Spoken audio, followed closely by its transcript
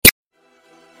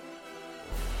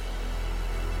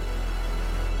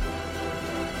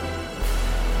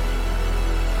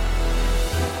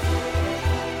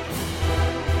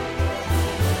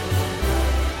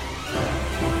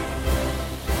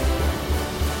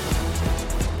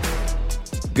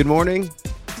Good morning,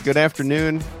 good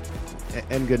afternoon,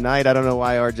 and good night. I don't know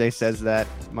why RJ says that.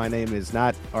 My name is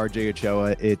not RJ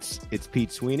Ochoa. It's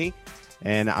Pete Sweeney,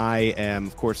 and I am,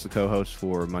 of course, the co-host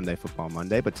for Monday Football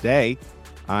Monday. But today,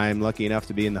 I'm lucky enough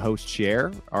to be in the host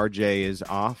chair. RJ is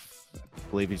off. I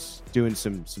believe he's doing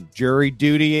some jury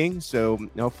dutying, so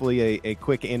hopefully a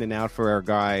quick in and out for our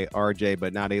guy RJ,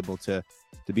 but not able to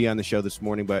be on the show this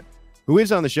morning. But who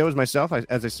is on the show is myself,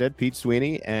 as I said, Pete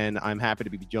Sweeney, and I'm happy to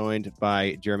be joined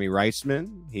by Jeremy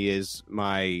Reisman. He is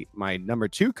my number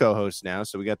two co-host now,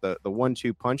 so we got the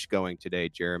 1-2 punch going today,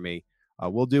 Jeremy.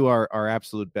 We'll do our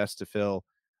absolute best to fill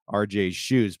RJ's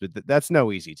shoes, but that's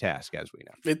no easy task, as we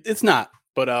know. It's not,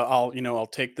 but I'll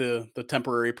take the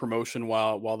temporary promotion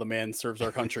while the man serves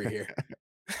our country here.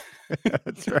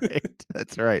 That's right.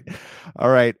 That's right. All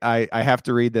right. I have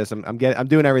to read this. I'm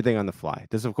doing everything on the fly.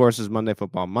 This, of course, is Monday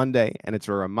Football Monday, and it's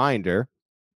a reminder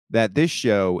that this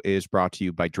show is brought to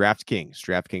you by DraftKings.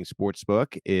 DraftKings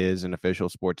Sportsbook is an official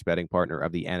sports betting partner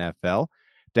of the NFL.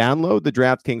 Download the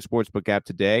DraftKings Sportsbook app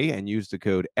today and use the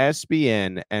code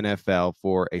SBNNFL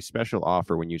for a special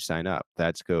offer when you sign up.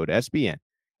 That's code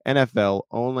SBNNFL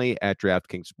only at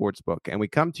DraftKings Sportsbook. And we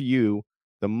come to you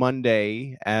the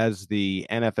Monday as the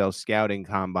NFL scouting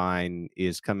combine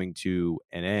is coming to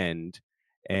an end.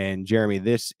 And Jeremy,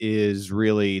 this is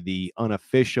really the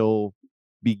unofficial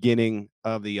beginning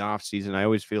of the offseason. I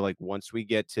always feel like once we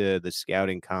get to the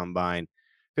scouting combine,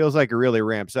 feels like it really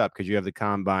ramps up because you have the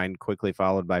combine quickly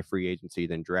followed by free agency,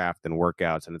 then draft and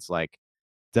workouts. And it's like,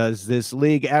 does this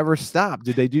league ever stop?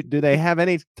 Do they have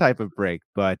any type of break?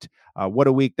 But what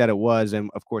a week that it was. And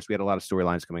of course, we had a lot of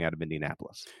storylines coming out of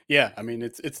Indianapolis. Yeah, I mean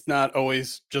it's not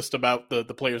always just about the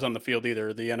players on the field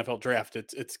either. The NFL draft,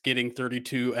 it's getting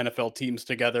 32 NFL teams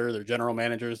together, their general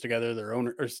managers together, their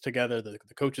owners together, the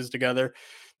coaches together.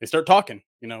 They start talking.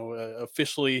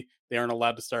 Officially they aren't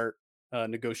allowed to start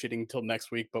negotiating until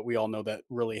next week, but we all know that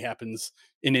really happens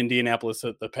in Indianapolis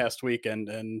the past week,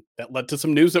 and that led to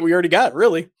some news that we already got.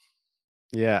 Really,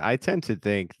 Yeah, I tend to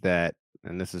think that,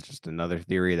 and this is just another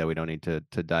theory that we don't need to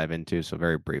dive into. So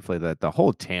very briefly, that the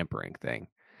whole tampering thing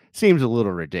seems a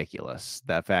little ridiculous.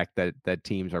 The fact that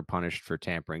teams are punished for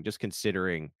tampering, just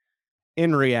considering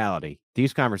in reality,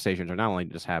 these conversations are not only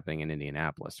just happening in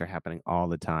Indianapolis, they're happening all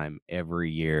the time,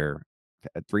 every year,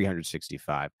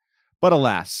 365. But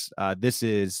alas, this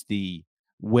is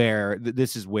where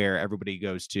everybody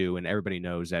goes to, and everybody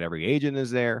knows that every agent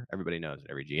is there, everybody knows that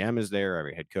every GM is there,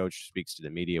 every head coach speaks to the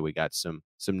media. We got some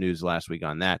news last week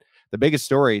on that. The biggest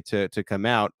story to come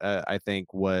out, I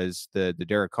think, was the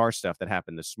Derek Carr stuff that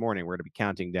happened this morning. We're going to be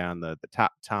counting down the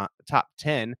top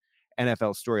 10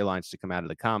 NFL storylines to come out of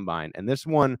the combine, and this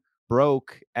one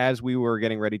broke as we were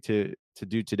getting ready to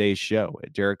do today's show.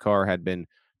 Derek Carr had been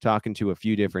talking to a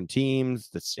few different teams,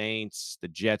 the Saints, the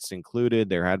Jets included.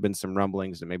 There had been some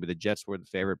rumblings that maybe the Jets were the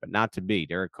favorite, but not to be.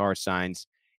 Derek Carr signs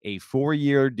a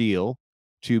 4-year deal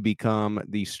to become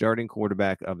the starting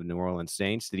quarterback of the New Orleans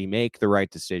Saints. Did he make the right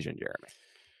decision,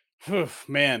 Jeremy?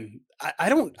 Man, I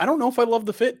don't know if I love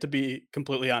the fit, to be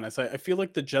completely honest. I feel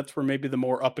like the Jets were maybe the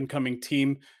more up and coming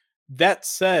team. That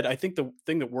said, I think the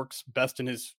thing that works best in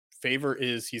his favor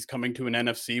is he's coming to an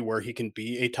NFC where he can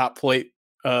be a top flight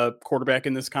quarterback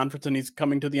in this conference, and he's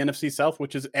coming to the NFC South,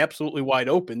 which is absolutely wide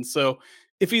open. So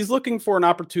if he's looking for an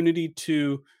opportunity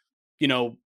to, you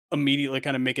know, immediately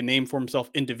kind of make a name for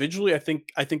himself individually, I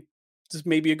think this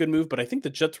may be a good move. But I think the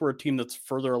Jets were a team that's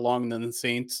further along than the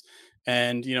Saints,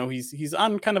 and he's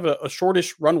on kind of a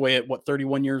shortish runway at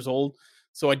 31 years old.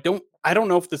 So I don't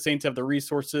know if the Saints have the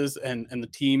resources and the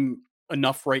team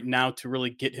enough right now to really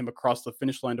get him across the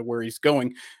finish line to where he's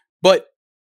going. But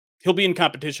he'll be in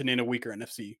competition in a weaker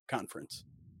NFC conference.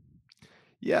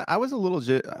 Yeah, I was a little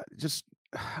I was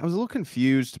a little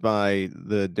confused by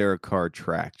the Derek Carr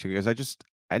track because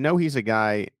I know he's a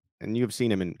guy, and you've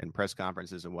seen him in press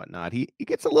conferences and whatnot. He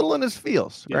gets a little in his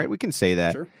feels, Yeah, right? We can say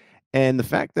that. sure. And the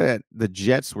fact that the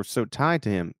Jets were so tied to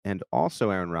him and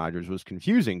also Aaron Rodgers was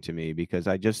confusing to me because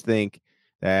I just think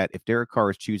that if Derek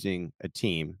Carr is choosing a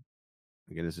team,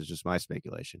 again, this is just my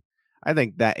speculation, I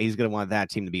think that he's going to want that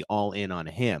team to be all in on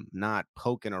him, not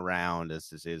poking around.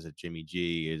 Is it Jimmy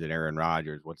G? Is it Aaron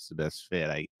Rodgers? What's the best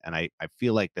fit? I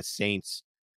feel like the Saints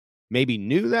maybe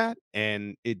knew that,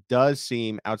 and it does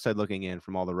seem outside looking in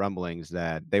from all the rumblings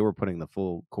that they were putting the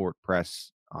full court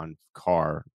press on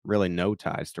Carr, really no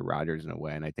ties to Rodgers in a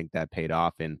way, and I think that paid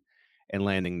off in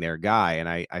landing their guy. And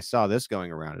I saw this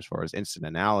going around as far as instant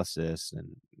analysis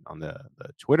and on the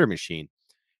Twitter machine.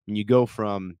 When you go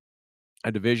from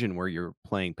a division where you're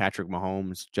playing Patrick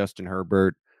Mahomes, Justin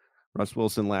Herbert, Russ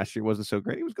Wilson last year wasn't so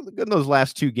great. He was good in those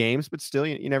last 2 games, but still,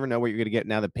 you never know what you're going to get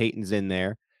now that Peyton's in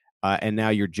there. And now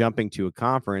you're jumping to a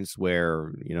conference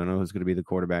where you don't know who's going to be the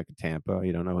quarterback of Tampa.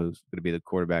 You don't know who's going to be the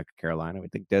quarterback of Carolina. We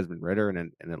think Desmond Ritter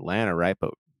in Atlanta, right?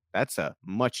 But that's a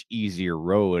much easier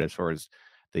road as far as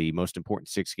the most important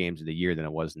 6 games of the year than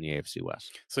it was in the AFC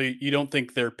West. So you don't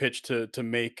think their pitch to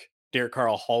make Derek Carr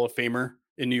a Hall of Famer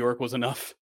in New York was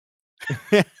enough?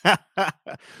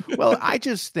 Well, I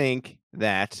just think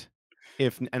that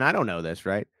if and I don't know this,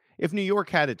 right? If New York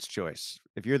had its choice,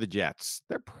 if you're the Jets,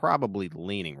 they're probably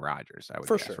leaning Rodgers, I would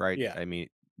For guess, sure, right? yeah. I mean,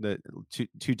 the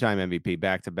two-time MVP,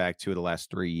 back-to-back 2 of the last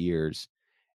 3 years,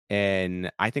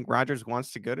 and I think Rodgers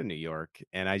wants to go to New York,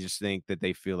 and I just think that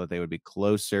they feel that they would be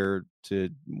closer to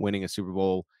winning a Super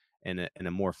Bowl in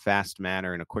a more fast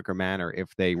manner, in a quicker manner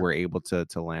if they were able to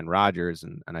land Rodgers,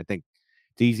 and I think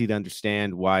it's easy to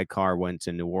understand why Carr went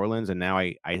to New Orleans, and now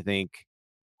I think,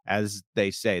 as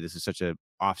they say, this is such a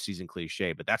off-season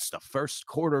cliche, but that's the first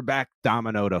quarterback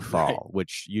domino to Right. fall,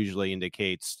 which usually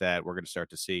indicates that we're gonna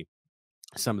start to see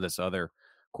some of this other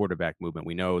quarterback movement.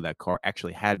 We know that Carr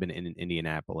actually had been in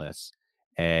Indianapolis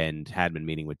and had been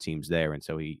meeting with teams there, and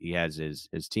so he has his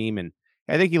team, and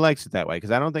I think he likes it that way because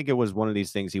I don't think it was one of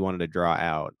these things he wanted to draw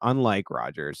out. Unlike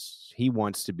Rodgers, he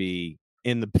wants to be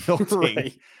in the building,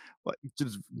 Right. like,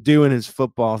 just doing his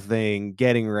football thing,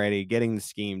 getting ready, getting the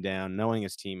scheme down, knowing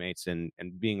his teammates, and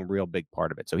being a real big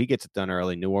part of it. So he gets it done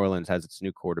early. New Orleans has its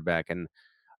new quarterback, and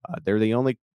they're the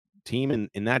only team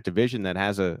in that division that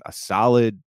has a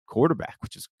solid quarterback,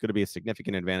 which is going to be a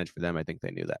significant advantage for them. I think they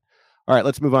knew that. All right,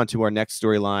 let's move on to our next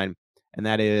storyline, and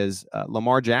that is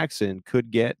Lamar Jackson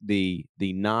could get the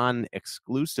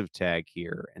non-exclusive tag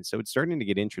here, and so it's starting to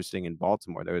get interesting in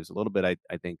Baltimore. There was a little bit,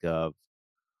 I think, of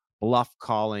bluff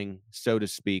calling, so to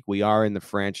speak. We are in the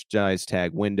franchise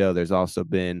tag window. There's also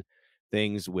been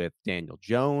things with Daniel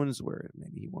Jones where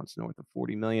maybe he wants north of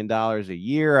 $40 million a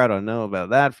year. I don't know about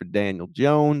that for Daniel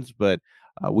Jones, but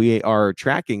we are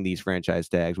tracking these franchise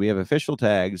tags. We have official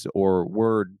tags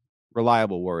or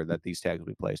reliable word that these tags will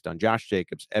be placed on Josh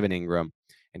Jacobs, Evan Ingram,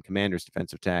 and Commanders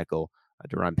defensive tackle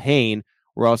Daron Payne.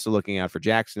 We're also looking out for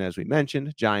Jackson, as we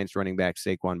mentioned, Giants running back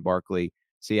Saquon Barkley,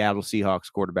 Seattle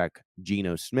Seahawks quarterback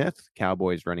Geno Smith,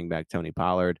 Cowboys running back Tony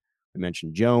Pollard. We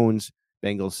mentioned Jones,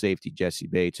 Bengals safety Jesse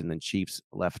Bates, and then Chiefs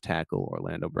left tackle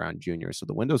Orlando Brown Jr. So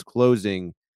the window's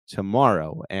closing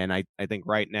tomorrow. And I think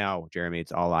right now, Jeremy,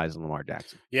 it's all eyes on Lamar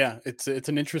Jackson. Yeah, it's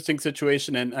an interesting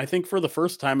situation, and I think for the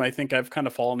first time, I think I've kind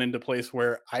of fallen into place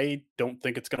where I don't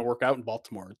think it's going to work out in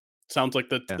Baltimore. Sounds like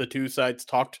Yeah, the two sides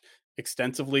talked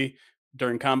extensively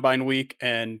during Combine Week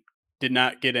and did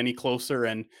not get any closer.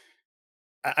 And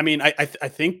I mean, I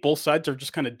think both sides are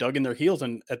just kind of dug in their heels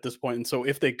and at this point. And so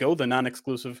if they go the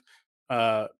non-exclusive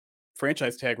uh,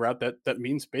 franchise tag route, that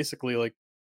means basically like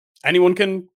anyone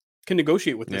can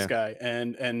negotiate with this yeah, guy,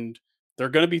 and there are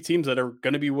going to be teams that are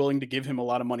going to be willing to give him a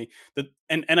lot of money. That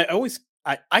and I always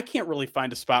I can't really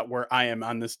find a spot where I am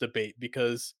on this debate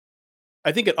because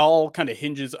I think it all kind of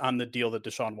hinges on the deal that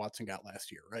Deshaun Watson got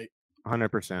last year, right?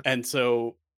 100%. And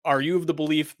so, are you of the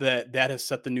belief that that has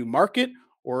set the new market,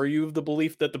 or are you of the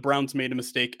belief that the Browns made a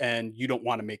mistake and you don't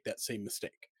want to make that same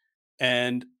mistake?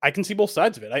 And I can see both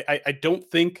sides of it. I don't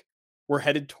think we're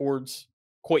headed towards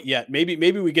quite yet. Maybe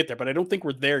we get there, but I don't think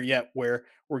we're there yet where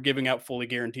we're giving out fully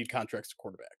guaranteed contracts to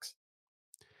quarterbacks.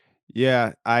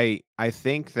 Yeah, I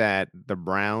think that the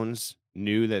Browns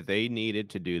knew that they needed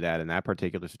to do that in that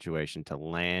particular situation to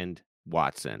land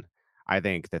Watson. I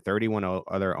think the 31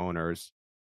 other owners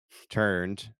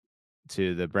turned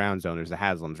to the Browns owners, the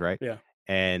Haslams, right? Yeah,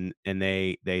 And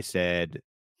they said,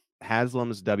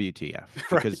 "Haslam's WTF,"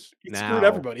 right. because He screwed now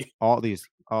everybody. all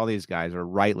these guys are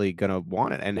rightly gonna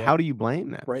want it, and Yeah, how do you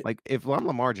blame them? right. Like, if I'm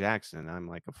Lamar Jackson, I'm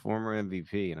like a former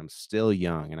MVP, and I'm still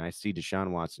young, and I see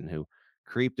Deshaun Watson who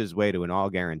creeped his way to an all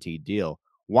guaranteed deal.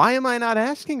 Why am I not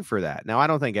asking for that? Now, I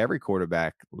don't think every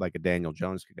quarterback like a Daniel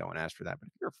Jones could go and ask for that, but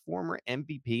if you're a former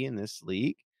MVP in this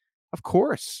league, of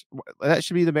course, that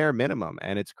should be the bare minimum,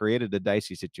 and it's created a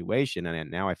dicey situation, and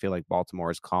now I feel like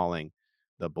Baltimore is calling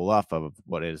the bluff of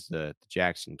what is the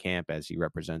Jackson camp as he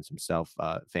represents himself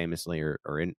famously or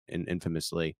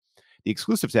infamously. The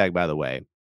exclusive tag, by the way,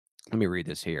 let me read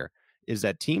this here, is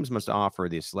that teams must offer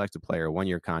the selected player a 1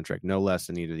 year contract, no less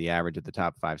than either the average of the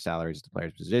top 5 salaries of the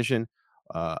player's position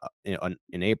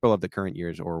in April of the current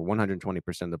year's or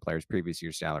 120% of the player's previous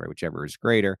year's salary, whichever is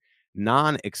greater.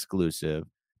 Non exclusive,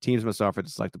 teams must offer the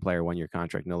selected player a 1 year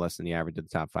contract, no less than the average of the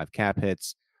top 5 cap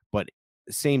hits. But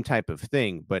same type of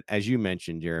thing. But as you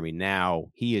mentioned, Jeremy, now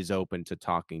he is open to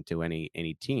talking to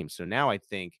any team. So now I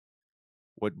think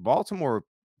what Baltimore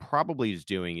probably is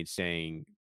doing is saying,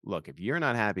 look, if you're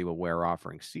not happy with where we're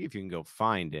offering, see if you can go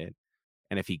find it.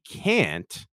 And if he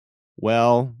can't,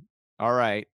 well, all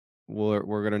right.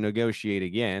 we're going to negotiate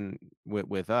again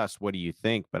with us. What do you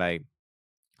think? But I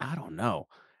don't know.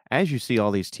 As you see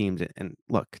all these teams, and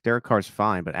look, Derek Carr's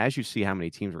fine, but as you see how many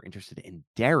teams were interested in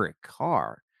Derek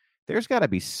Carr, there's got to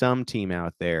be some team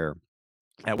out there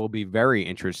that will be very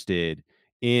interested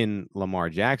in Lamar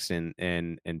Jackson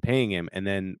and paying him. And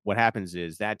then what happens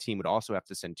is that team would also have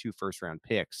to send 2 first-round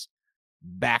picks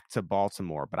back to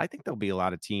Baltimore. But I think there'll be a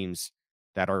lot of teams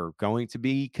that are going to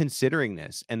be considering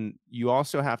this. And you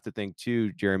also have to think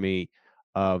too, Jeremy,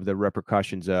 of the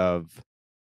repercussions of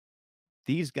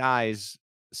these guys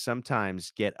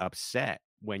sometimes get upset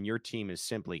when your team is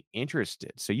simply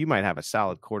interested. So you might have a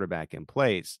solid quarterback in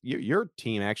place. Your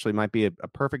team actually might be a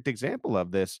perfect example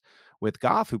of this with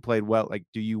Goff, who played well. Like,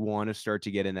 do you want to start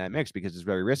to get in that mix? Because it's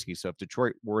very risky. So if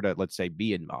Detroit were to, let's say,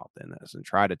 be involved in this and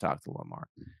try to talk to Lamar,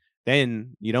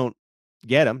 then you don't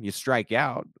get him, you strike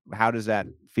out. How does that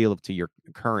feel to your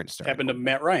current starting Happened to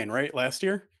quarterback? Matt Ryan, right, last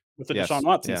year with the Deshaun Yes.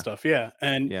 Watson Yeah. stuff, yeah,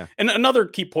 Yeah. and another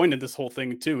key point in this whole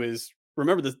thing too is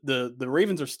remember the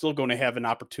Ravens are still going to have an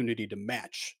opportunity to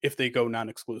match if they go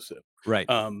non-exclusive. Right.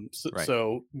 So, Right.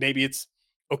 so maybe it's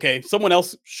okay. Someone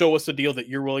else show us a deal that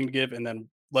you're willing to give, and then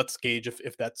let's gauge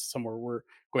if that's somewhere we're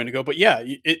going to go. But yeah,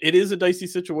 it is a dicey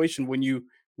situation when you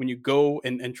go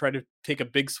and try to take a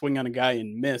big swing on a guy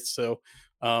and miss. So,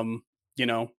 um,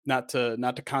 not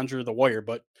to conjure the warrior,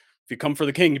 but if you come for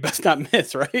the king, you best not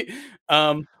miss, right?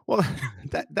 Um, Well,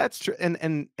 that's true,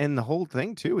 and the whole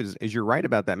thing too is you're right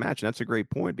about that match, and that's a great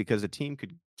point because a team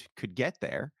could get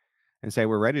there and say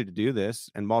we're ready to do this,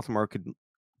 and Baltimore could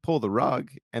pull the rug,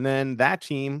 and then that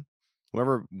team,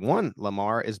 whoever won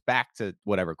Lamar, is back to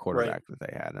whatever right. quarterback that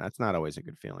they had, and that's not always a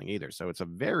good feeling either. So it's a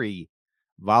very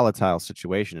volatile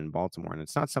situation in Baltimore, and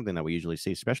it's not something that we usually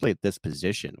see, especially at this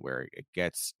position where it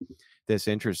gets this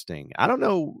interesting. I don't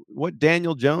know what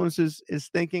Daniel Jones is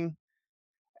thinking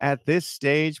at this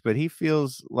stage, but he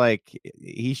feels like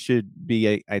he should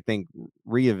be, I think,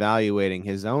 reevaluating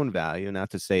his own value.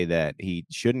 Not to say that he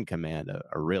shouldn't command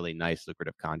a really nice,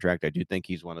 lucrative contract. I do think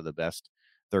he's one of the best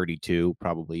 32,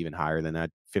 probably even higher than that,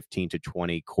 15 to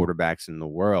 20 quarterbacks in the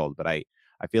world. But I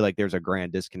feel like there's a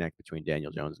grand disconnect between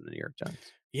Daniel Jones and the New York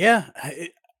Giants. Yeah,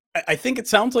 I think it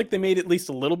sounds like they made at least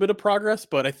a little bit of progress,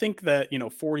 but I think that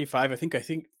 45. I think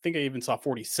I even saw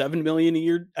 47 million a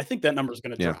year. I think that number is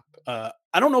going to Yeah. drop.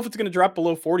 I don't know if it's going to drop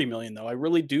below 40 million though. I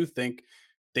really do think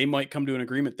they might come to an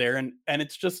agreement there, and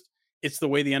it's the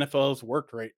way the NFL has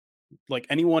worked, right? Like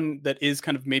anyone that is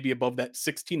kind of maybe above that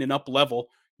 16 and up level,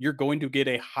 you're going to get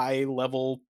a high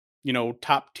level,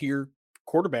 top tier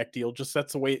quarterback deal. Just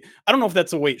that's the way. I don't know if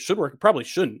that's the way it should work. It probably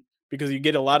shouldn't because you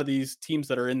get a lot of these teams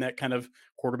that are in that kind of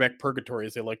quarterback purgatory,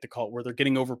 as they like to call it, where they're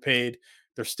getting overpaid.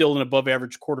 They're still an above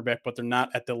average quarterback, but they're not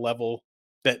at the level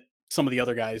that some of the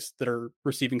other guys that are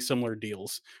receiving similar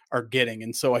deals are getting.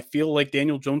 And so I feel like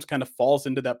Daniel Jones kind of falls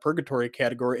into that purgatory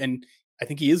category. And I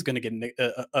think he is going to get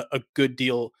a good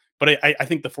deal. But I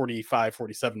think the 45,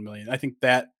 47 million, I think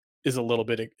that is a little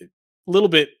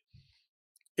bit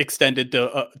extended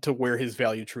to where his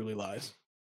value truly lies.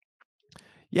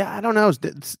 Yeah, I don't know.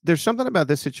 There's something about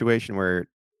this situation where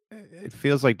it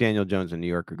feels like Daniel Jones and New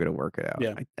York are going to work it out.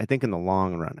 Yeah. I think in the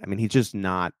long run, I mean, he's just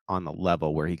not on the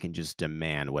level where he can just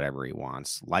demand whatever he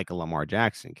wants, like a Lamar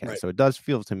Jackson can. Right. So it does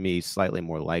feel to me slightly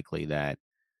more likely that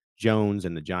Jones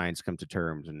and the Giants come to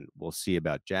terms, and we'll see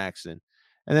about Jackson.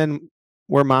 And then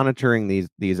we're monitoring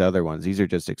these other ones. These are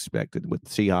just expected with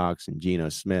Seahawks and Geno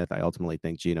Smith. I ultimately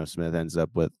think Geno Smith ends up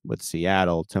with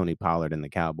Seattle. Tony Pollard and the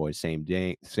Cowboys, same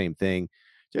thing.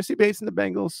 Jesse Bates and the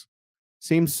Bengals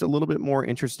seems a little bit more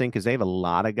interesting because they have a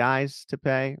lot of guys to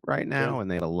pay right Yeah. now, and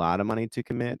they have a lot of money to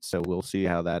commit. So we'll see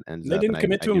how that ends And they up. didn't And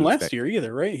commit I to him do last expect year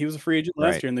either, right? He was a free agent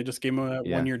last right, year, and they just gave him a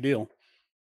yeah. 1 year deal.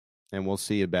 And we'll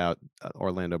see about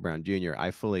Orlando Brown Jr.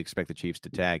 I fully expect the Chiefs to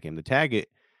tag him. The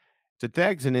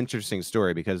tag's an interesting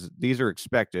story because these are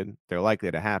expected. They're likely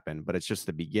to happen, but it's just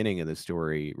the beginning of the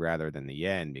story rather than the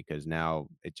end because now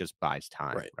it just buys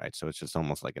time, Right. right? So it's just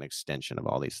almost like an extension of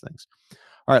all these things.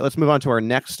 All right, let's move on to our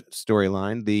next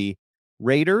storyline. The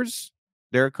Raiders,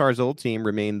 Derek Carr's old team,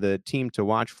 remain the team to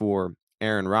watch for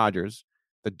Aaron Rodgers.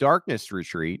 The darkness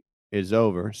retreat is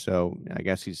over, so I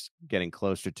guess he's getting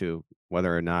closer to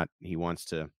whether or not he wants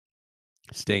to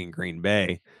stay in Green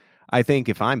Bay. I think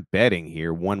if I'm betting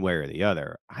here one way or the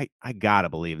other, I gotta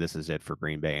believe this is it for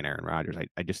Green Bay and Aaron Rodgers.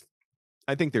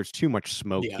 I think there's too much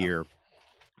smoke Yeah. here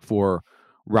for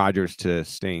Rodgers to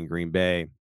stay in Green Bay.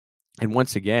 And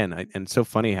once again, and it's so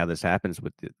funny how this happens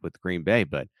with Green Bay,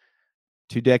 but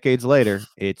 2 decades later,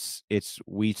 it's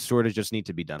we sort of just need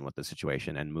to be done with the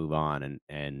situation and move on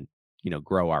and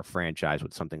grow our franchise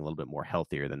with something a little bit more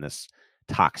healthier than this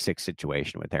toxic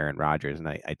situation with Aaron Rodgers, and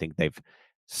I think they've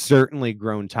certainly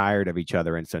grown tired of each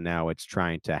other, and so now it's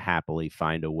trying to happily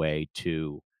find a way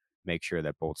to make sure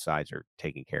that both sides are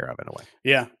taken care of in a way.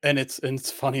 Yeah, and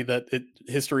it's funny that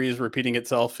history is repeating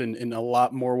itself in a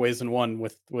lot more ways than one,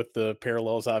 with the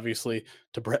parallels obviously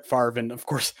to Brett Favre, and of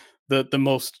course the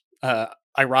most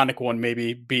ironic one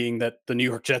maybe being that the New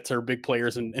York Jets are big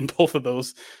players in both of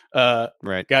those uh,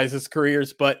 Right. guys'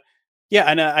 careers. But yeah,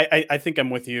 and I think I'm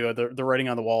with you. The writing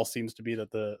on the wall seems to be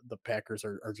that the Packers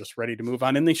are just ready to move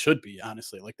on, and they should be,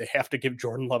 honestly. Like, they have to give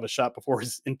Jordan Love a shot before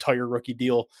his entire rookie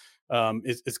deal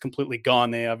is completely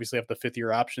gone. They obviously have the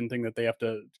 5th-year option thing that they have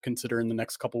to consider in the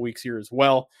next couple weeks here as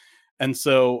well. And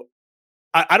so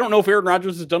I don't know if Aaron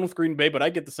Rodgers is done with Green Bay, but I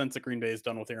get the sense that Green Bay is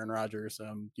done with Aaron Rodgers.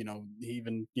 He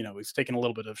even, he's taken a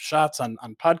little bit of shots on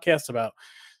podcasts about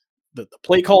the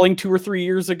play calling 2 or 3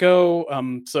 years ago.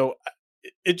 So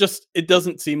it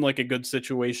doesn't seem like a good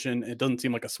situation. It doesn't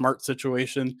seem like a smart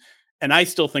situation. And I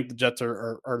still think the Jets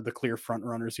are the clear front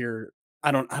runners here.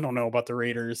 I don't know about the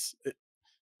Raiders.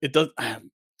 It does.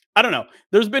 I don't know.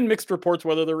 There's been mixed reports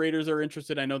whether the Raiders are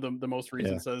interested. I know the most Yeah.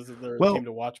 recent says that they're a Well, team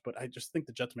to watch, but I just think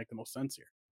the Jets make the most sense here.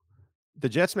 the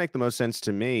Jets make the most sense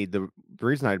to me. The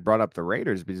reason I brought up the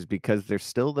Raiders is because they're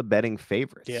still the betting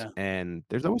favorites, Yeah, and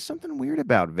there's always something weird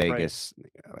about right. Vegas.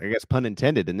 I guess pun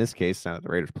intended in this case. Not that the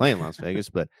Raiders play in Las Vegas,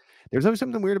 but there's always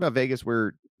something weird about Vegas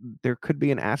where there could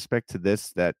be an aspect to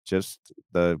this that just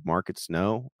the markets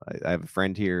know. I have a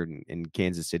friend here in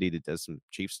Kansas City that does some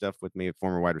Chief stuff with me, a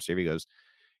former wide receiver. He goes,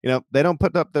 they don't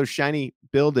put up those shiny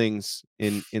buildings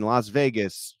in Las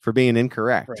Vegas for being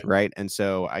incorrect, Right. right? And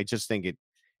so I just think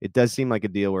it does seem like a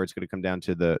deal where it's going to come down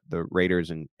to the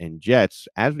Raiders and Jets.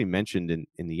 As we mentioned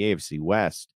in the AFC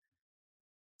West,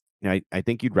 I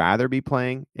think you'd rather be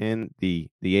playing in the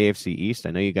AFC East.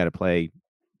 I know you got to play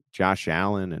Josh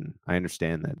Allen, and I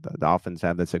understand that the Dolphins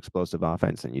have this explosive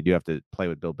offense, and you do have to play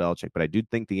with Bill Belichick. But I do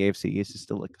think the AFC East is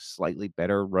still like a slightly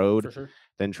better road For sure.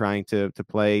 than trying to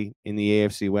play in the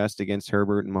AFC West against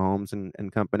Herbert and Mahomes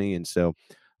and company. And so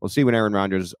we'll see what Aaron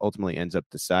Rodgers ultimately ends up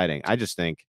deciding. I just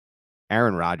think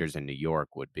Aaron Rodgers in New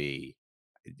York would be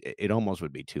it almost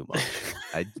would be too much.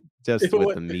 I It just with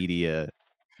would- the media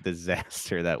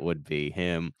disaster that would be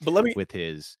him but let me. with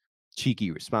his cheeky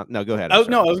response. No, go ahead. I'm Oh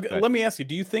sorry. no, Go ahead. let me ask you: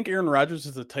 do you think Aaron Rodgers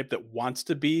is the type that wants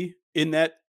to be in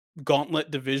that gauntlet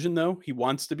division? Though he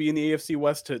wants to be in the AFC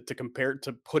West to compare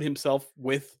to put himself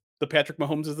with the Patrick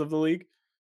Mahomeses of the league.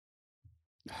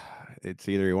 It's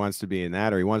either he wants to be in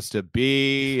that or he wants to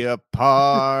be a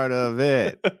part of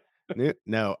it.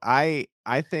 No, I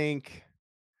think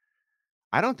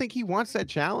I don't think he wants that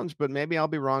challenge, but maybe I'll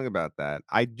be wrong about that.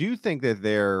 I do think that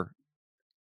they're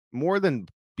more than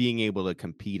being able to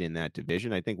compete in that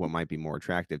division. I think what might be more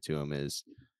attractive to him is,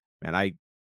 man, I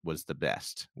was the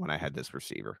best when I had this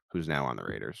receiver who's now on the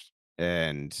Raiders.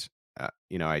 And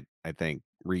I think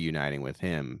reuniting with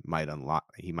him might unlock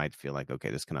he might feel like, okay,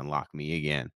 this can unlock me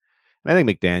again. And I think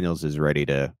McDaniels is ready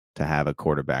to have a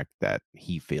quarterback that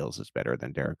he feels is better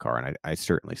than Derek Carr. And I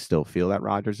certainly still feel that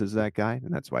Rodgers is that guy.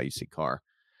 And that's why you see Carr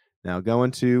now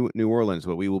going to New Orleans.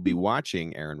 But we will be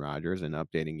watching Aaron Rodgers and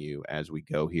updating you as we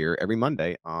go here every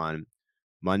Monday on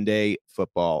Monday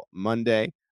Football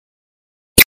Monday.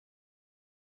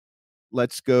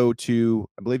 Let's go to,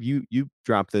 I believe you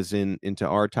dropped this into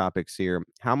our topics here.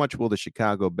 How much will the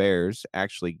Chicago Bears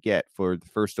actually get for the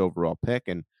first overall pick,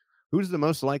 and who's the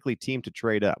most likely team to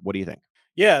trade up? What do you think?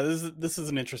 Yeah, this is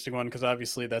an interesting one because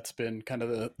obviously that's been kind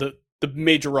of the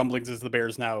major rumblings is the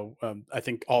Bears now. I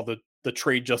think all the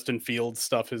trade Justin Fields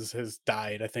stuff has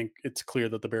died. I think it's clear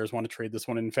that the Bears want to trade this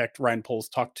one. In fact, Ryan Poles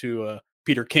talked to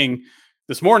Peter King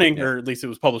this morning, Yeah. or at least it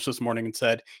was published this morning, and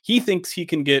said he thinks he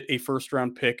can get a first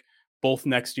round pick both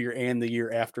next year and the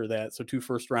year after that. So 2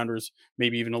 first rounders,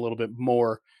 maybe even a little bit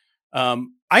more. So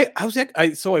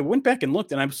I went back and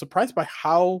looked, and I was surprised by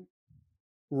how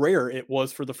rare it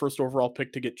was for the first overall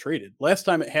pick to get traded. Last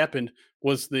time it happened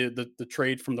was the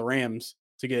trade from the Rams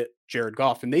to get Jared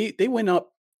Goff, and they went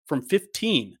up from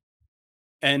 15.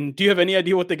 And do you have any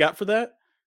idea what they got for that?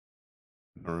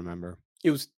 I don't remember. It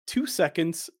was 2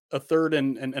 seconds, a third,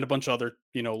 and a bunch of other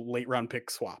late round pick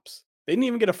swaps. They didn't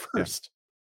even get a Yeah. first.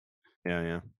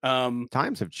 Yeah. Um,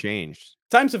 Times have changed.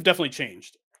 Times have definitely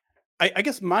changed. I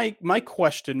guess my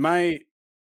question, my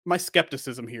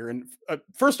skepticism here, and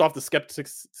first off, the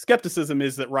skepticism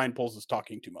is that Ryan Poles is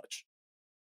talking too much.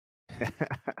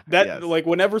 That, Yes. like,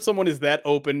 whenever someone is that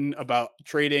open about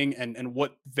trading and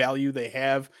what value they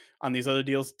have on these other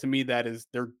deals, to me, that is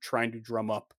they're trying to drum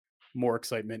up more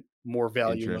excitement, more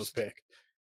value in those Interest. picks.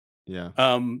 Yeah.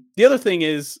 The other thing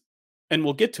is, and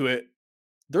we'll get to it,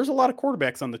 there's a lot of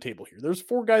quarterbacks on the table here. There's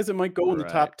 4 guys that might go in the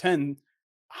Right. top 10.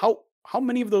 How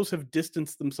many of those have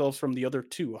distanced themselves from the other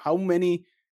 2? How many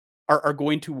are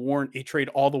going to warrant a trade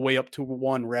all the way up to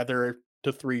 1 rather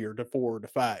to 3 or to 4 or to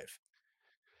 5?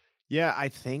 Yeah, I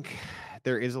think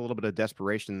there is a little bit of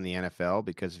desperation in the NFL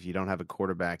because if you don't have a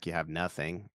quarterback, you have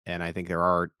nothing. And I think there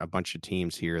are a bunch of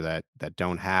teams here that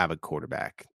don't have a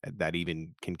quarterback that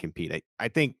even can compete. I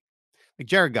think like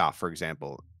Jared Goff, for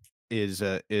example, is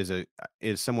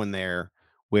someone there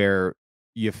where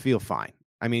you feel fine.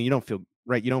 I mean, you don't feel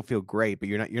right, you don't feel great, but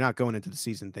you're not going into the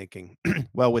season thinking,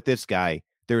 well, with this guy,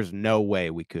 there's no way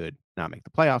we could not make the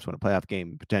playoffs, win a playoff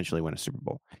game, potentially win a Super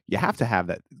Bowl. You have to have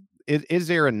that. Is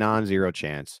there a non-zero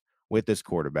chance with this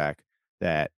quarterback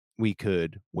that we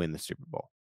could win the Super Bowl?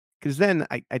 Because then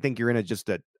I think you're in just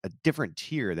a different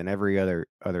tier than every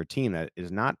other team that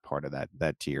is not part of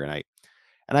that tier.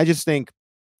 And I just think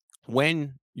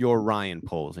when you're Ryan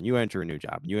Poles and you enter a new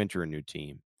job, you enter a new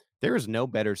team, there is no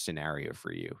better scenario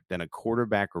for you than a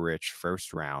quarterback rich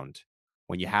first round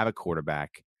when you have a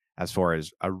quarterback as far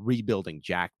as a rebuilding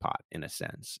jackpot in a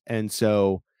sense. And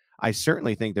so I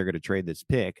certainly think they're going to trade this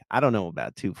pick. I don't know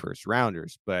about 2 first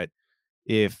rounders, but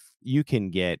if you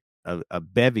can get a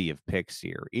bevy of picks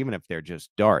here, even if they're just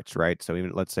darts, right? So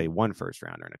even let's say 1 first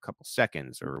rounder in a couple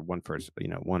seconds or one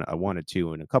a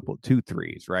two and a couple 2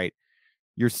 3s, right?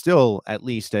 You're still at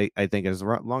least I think as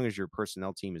long as your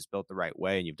personnel team is built the right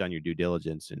way and you've done your due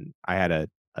diligence. And I had a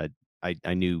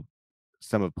I knew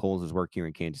some of Poles' work here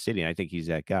in Kansas City, and I think he's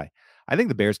that guy. I think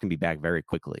the Bears can be back very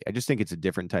quickly. I just think it's a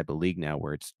different type of league now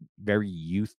where it's very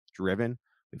youth driven.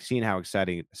 We've seen how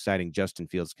exciting Justin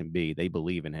Fields can be. They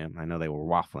believe in him. I know they were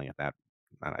waffling at that.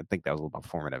 I think that was a little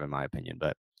formative in my opinion,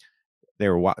 but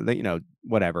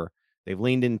whatever. They've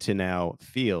leaned into now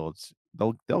Fields.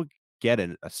 They'll get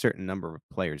a certain number of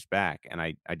players back, and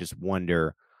I just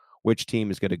wonder which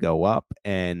team is going to go up.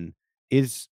 And I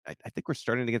think we're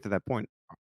starting to get to that point.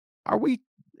 Are we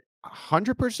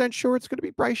 100% sure it's going to be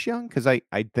Bryce Young? Because I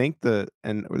think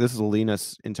and this will lead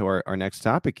us into our next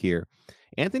topic here.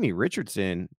 Anthony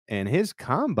Richardson and his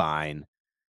combine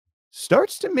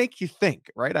starts to make you think,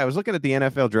 right? I was looking at the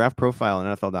NFL draft profile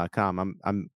on NFL.com.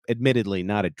 I'm admittedly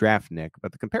not a draft Nick,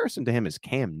 but the comparison to him is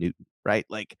Cam Newton, right?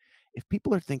 Like if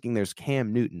people are thinking there's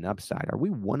Cam Newton upside, are we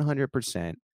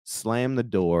 100% slam the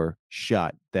door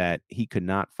shut that he could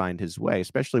not find his way,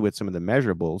 especially with some of the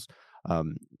measurables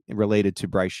related to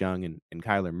Bryce Young and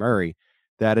Kyler Murray,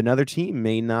 that another team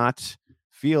may not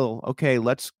feel, okay,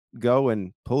 let's go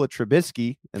and pull a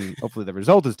Trubisky, and hopefully the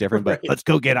result is different, but Right. let's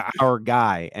go get our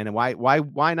guy. And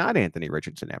why not Anthony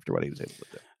Richardson after what he was able to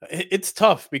do? It's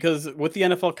tough because with the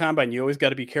NFL Combine, you always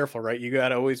gotta be careful, right? You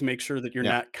gotta always make sure that you're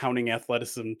Yeah. not counting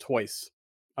athleticism twice,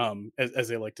 as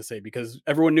they like to say, because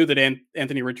everyone knew that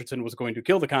Anthony Richardson was going to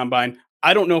kill the Combine.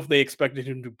 I don't know if they expected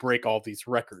him to break all these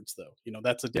records, though.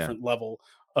 That's a Yeah. different level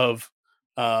of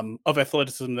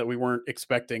athleticism that we weren't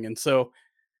expecting, and so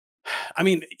I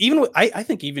mean, even with I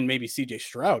think even maybe CJ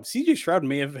Stroud. CJ Stroud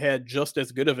may have had just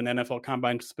as good of an NFL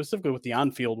combine, specifically with the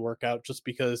on-field workout, just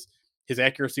because his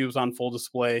accuracy was on full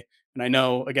display. And I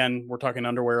know, again, we're talking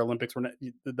underwear Olympics. We're not,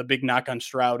 the big knock on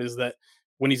Stroud is that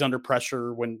when he's under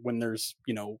pressure, when there's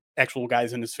actual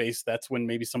guys in his face, that's when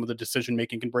maybe some of the decision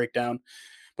making can break down.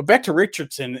 But back to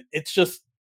Richardson, it's just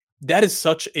that is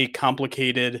such a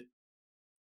complicated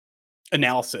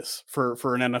analysis for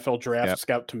an NFL draft Yep.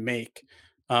 scout to make.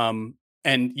 Um,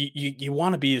 and you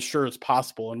want to be as sure as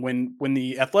possible. And when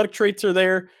the athletic traits are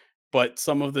there, but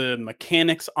some of the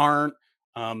mechanics aren't,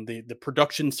 the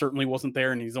production certainly wasn't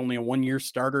there, and he's only a 1 year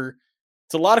starter.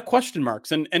 It's a lot of question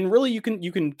marks, and really you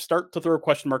can start to throw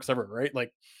question marks everywhere, right?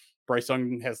 Like Bryce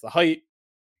Young has the height,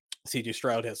 CJ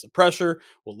Stroud has the pressure.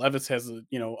 Well, Levis has a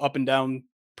up and down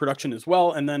production as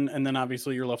well, and then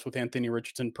obviously you're left with Anthony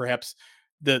Richardson, perhaps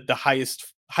the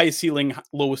highest ceiling,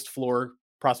 lowest floor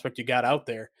prospect you got out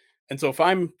there. And so if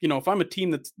I'm a team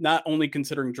that's not only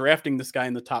considering drafting this guy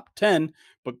in the top 10,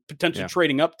 but potentially Yeah.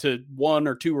 trading up to 1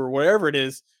 or 2 or whatever it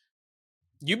is,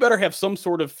 you better have some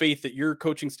sort of faith that your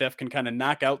coaching staff can kind of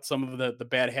knock out some of the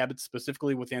bad habits,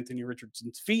 specifically with Anthony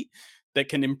Richardson's feet, that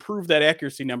can improve that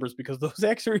accuracy numbers, because those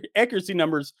accuracy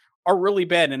numbers are really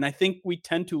bad. And I think we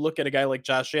tend to look at a guy like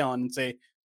Josh Allen and say,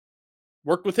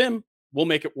 work with him, we'll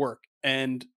make it work.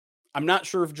 And I'm not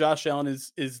sure if Josh Allen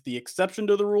is the exception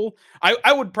to the rule.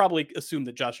 I would probably assume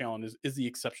that Josh Allen is the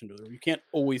exception to the rule. You can't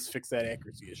always fix that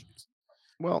accuracy issues.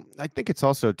 Well, I think it's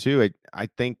also too. I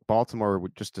think Baltimore we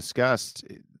just discussed.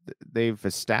 They've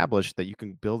established that you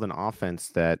can build an offense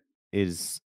that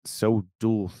is so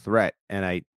dual threat, and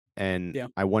I Yeah.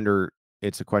 wonder.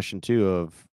 It's a question too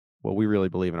of well, we really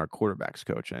believe in our quarterbacks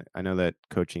coach. I know that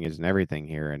coaching isn't everything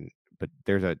here, but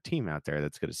there's a team out there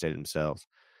that's going to say to themselves,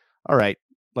 all right,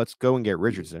 let's go and get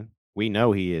Richardson. We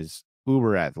know he is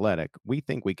uber athletic. We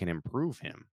think we can improve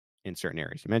him in certain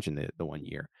areas. You mentioned the 1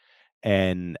 year.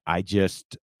 And I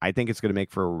think it's going to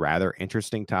make for a rather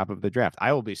interesting top of the draft.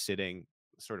 I will be sitting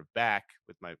sort of back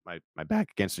with my back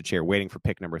against the chair, waiting for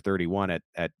pick number 31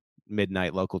 at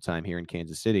midnight local time here in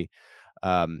Kansas City.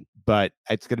 But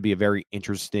it's going to be a very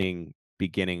interesting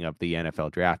beginning of the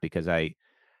NFL draft because I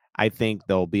think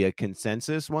there'll be a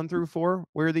consensus 1 through 4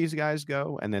 where these guys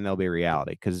go, and then there'll be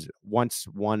reality. Because once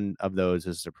one of those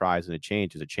is a surprise and it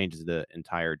changes the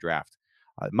entire draft.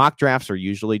 Mock drafts are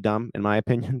usually dumb, in my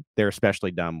opinion. They're especially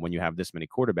dumb when you have this many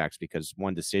quarterbacks because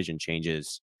one decision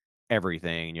changes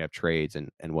everything, and you have trades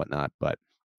and whatnot. But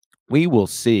we will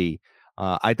see.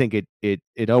 I think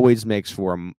it always makes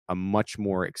for a much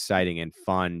more exciting and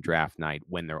fun draft night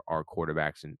when there are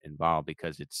quarterbacks involved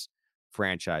because it's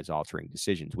franchise altering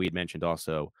decisions. We had mentioned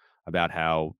also about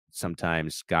how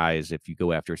sometimes guys, if you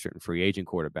go after a certain free agent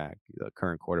quarterback, the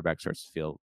current quarterback starts to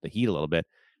feel the heat a little bit.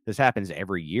 This happens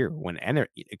every year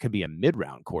it could be a mid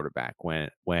round quarterback when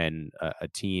a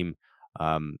team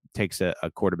takes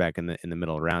a quarterback in the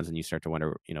middle of rounds and you start to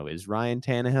wonder, is Ryan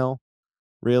Tannehill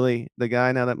really the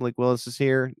guy now that Malik Willis is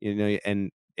here?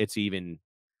 And it's even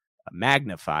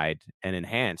magnified and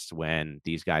enhanced when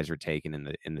these guys are taken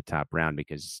in the top round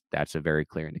because that's a very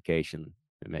clear indication.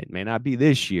 It may not be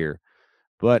this year,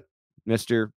 but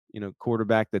Mr.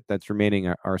 Quarterback that's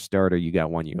remaining our starter, you got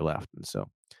 1 year left. And so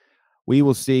we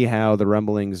will see how the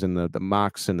rumblings and the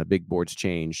mocks and the big boards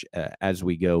change as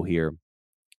we go here.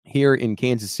 Here in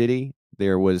Kansas City,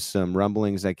 there was some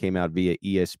rumblings that came out via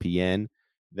ESPN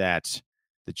that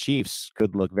the Chiefs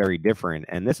could look very different.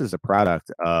 And this is a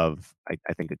product of,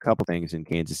 I think, a couple things in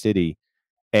Kansas City.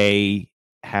 A,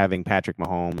 having Patrick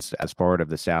Mahomes as part of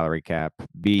the salary cap.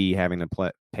 B, having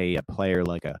to pay a player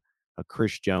like a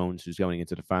Chris Jones who's going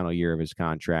into the final year of his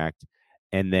contract.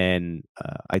 And then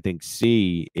I think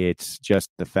C, it's just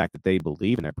the fact that they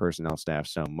believe in their personnel staff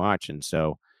so much. And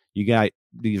so you got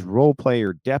these role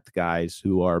player depth guys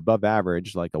who are above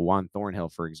average, like a Juan Thornhill,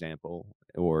 for example,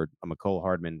 or a McCole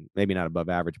Hardman, maybe not above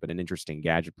average, but an interesting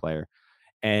gadget player.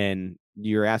 And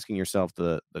you're asking yourself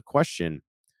the question,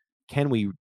 can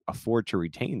we afford to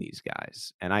retain these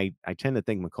guys? And I tend to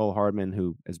think McCole Hardman,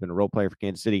 who has been a role player for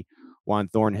Kansas City, Juan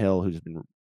Thornhill, who's been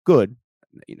good.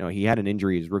 He had an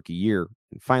injury his rookie year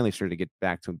and finally started to get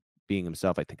back to being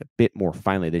himself, I think, a bit more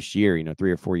finally this year,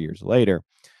 3 or 4 years later,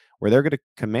 where they're going to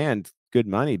command good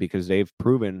money because they've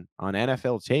proven on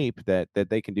NFL tape that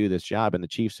they can do this job. And the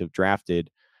Chiefs have drafted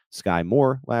Sky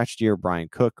Moore last year, Brian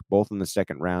Cook, both in the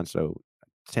second round. So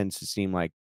it tends to seem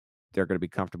like they're going to be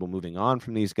comfortable moving on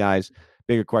from these guys.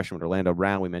 Bigger question with Orlando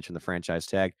Brown. We mentioned the franchise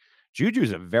tag.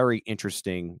 Juju's a very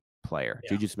interesting player.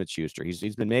 Yeah. Juju Smith-Schuster.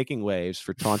 He's been making waves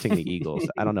for taunting the Eagles.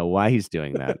 I don't know why he's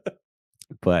doing that.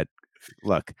 But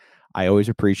look, I always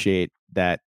appreciate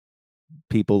that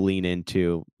people lean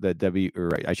into the the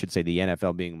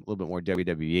NFL being a little bit more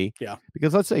WWE. Yeah.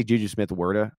 Because let's say Juju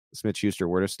Smith-Schuster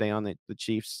were to stay on the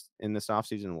Chiefs in this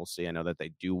offseason. We'll see. I know that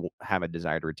they do have a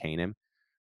desire to retain him.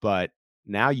 But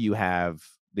now you have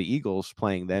the Eagles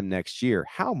playing them next year.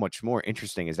 How much more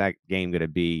interesting is that game going to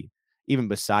be, even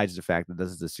besides the fact that this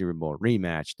is the Super Bowl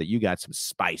rematch, that you got some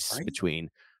spice between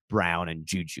Brown and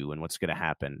Juju and what's going to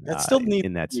happen that still needs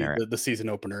in that scenario. the season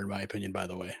opener, in my opinion, by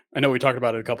the way. I know we talked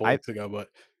about it a couple weeks ago, but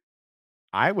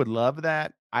I would love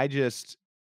that. I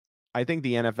think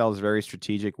the NFL is very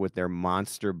strategic with their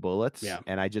monster bullets. Yeah.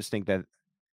 And I just think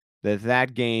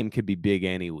that game could be big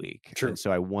any week. True. And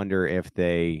so I wonder if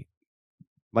they,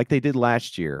 like they did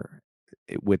last year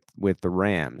with the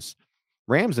Rams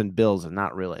and Bills is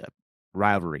not really a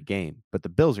rivalry game, but the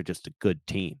Bills are just a good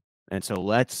team. And so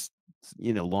let's,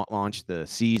 launch the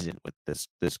season with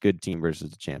this good team versus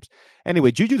the champs.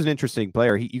 Anyway, Juju's an interesting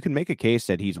player. You can make a case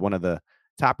that he's one of the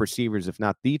top receivers, if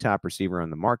not the top receiver on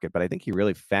the market, but I think he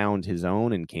really found his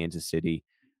own in Kansas City.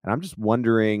 And I'm just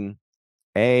wondering,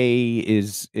 A,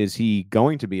 is he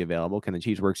going to be available? Can the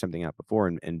Chiefs work something out before?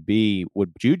 And B,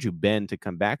 would Juju bend to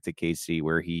come back to KC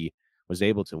where he was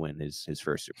able to win his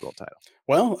first Super Bowl title?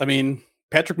 Well, I mean,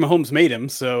 Patrick Mahomes made him,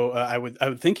 so I would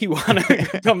think he want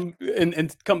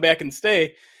to come back and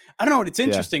stay. I don't know. It's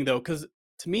interesting though, because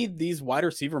to me, these wide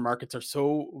receiver markets are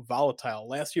so volatile.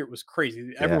 Last year it was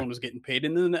crazy. Everyone was getting paid,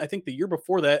 and then I think the year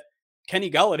before that,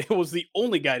 Kenny Golladay was the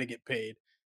only guy to get paid.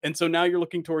 And so now you're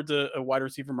looking towards a wide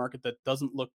receiver market that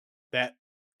doesn't look that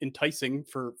enticing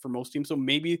for most teams. So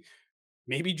maybe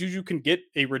maybe Juju can get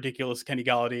a ridiculous Kenny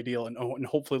Galladay deal and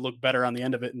hopefully look better on the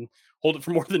end of it and hold it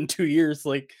for more than 2 years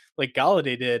like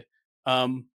Galladay did.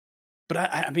 Um, but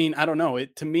I mean, I don't know.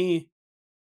 It to me,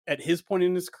 at his point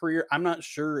in his career, I'm not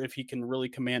sure if he can really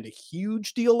command a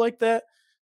huge deal like that.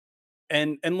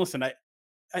 And listen, I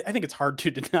think it's hard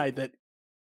to deny that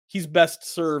he's best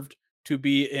served to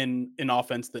be in an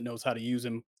offense that knows how to use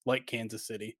him, like Kansas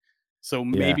City. So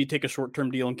Yeah. maybe take a short term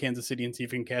deal in Kansas City and see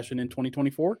if he can cash in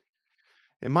 2024.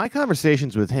 In my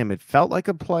conversations with him, it felt like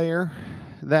a player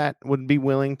that would be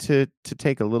willing to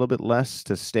take a little bit less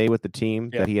to stay with the team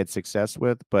Yeah. that he had success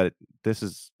with, but this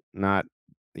is not.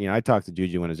 I talked to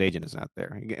Juju when his agent is not there.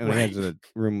 When he has Right.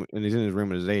 a room, and he's in his room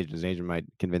with his agent might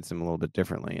convince him a little bit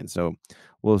differently. And so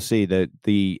we'll see.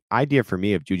 The idea for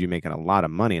me of Juju making a lot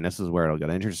of money, and this is where it'll get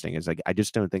interesting, is like I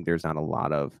just don't think there's not a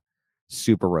lot of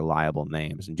super reliable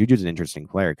names. And Juju's an interesting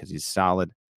player because he's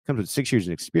solid, comes with 6 years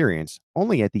of experience,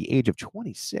 only at the age of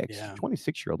 26, Yeah.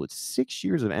 26-year-old with 6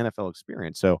 years of NFL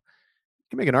experience. So you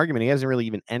can make an argument he hasn't really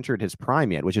even entered his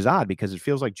prime yet, which is odd because it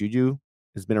feels like Juju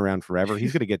has been around forever.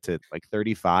 He's going to get to like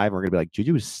 35. And we're going to be like,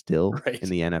 Juju is still in Right.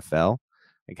 the NFL.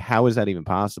 Like, how is that even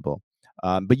possible?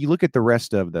 But you look at the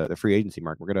rest of the free agency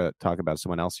market. We're going to talk about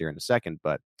someone else here in a second,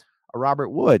 but Robert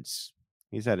Woods,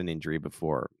 he's had an injury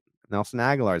before. Nelson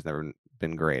Aguilar's never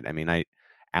been great. I mean,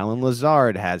 Alan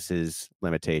Lazard has his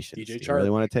limitations. DJ Do you really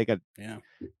Chark. want to take a Yeah.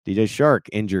 DJ Shark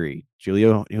injury,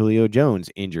 Julio Jones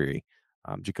injury?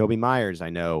 Jacoby Myers, I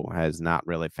know, has not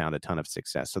really found a ton of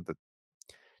success. So the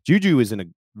Juju is in a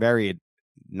very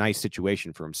nice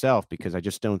situation for himself because I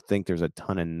just don't think there's a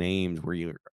ton of names where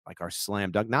you like are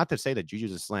slam dunk. Not to say that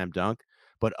Juju's a slam dunk,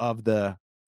 but of the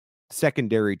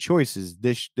secondary choices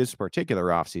this particular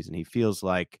offseason, he feels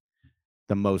like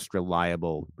the most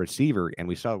reliable receiver. And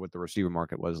we saw what the receiver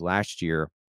market was last year.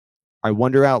 I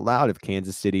wonder out loud if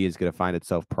Kansas City is going to find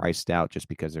itself priced out just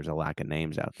because there's a lack of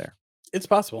names out there. It's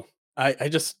possible. I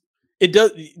just it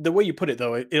does the way you put it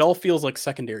though, it all feels like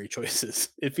secondary choices.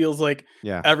 It feels like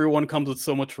Yeah. everyone comes with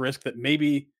so much risk that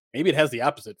maybe it has the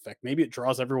opposite effect. Maybe it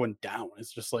draws everyone down.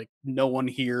 It's just like no one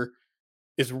here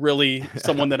is really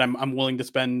someone that I'm willing to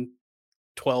spend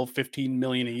 12, 15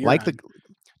 million a year like the on.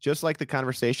 just like the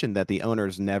conversation that the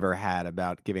owners never had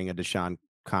about giving a Deshaun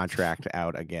contract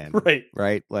out again, Right.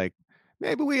 right? Like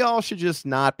maybe we all should just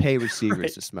not pay receivers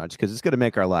Right. as much because it's going to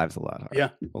make our lives a lot harder. Yeah.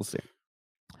 We'll see.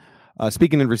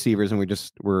 Speaking of receivers, and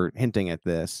we're hinting at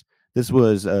this. This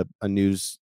was a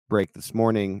news break this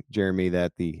morning, Jeremy,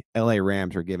 that the LA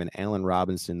Rams are giving Allen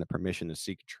Robinson the permission to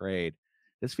seek a trade.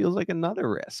 This feels like another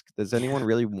risk. Does anyone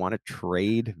really want to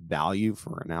trade value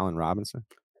for an Allen Robinson?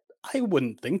 I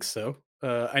wouldn't think so.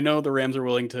 I know the Rams are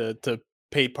willing to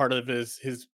pay part of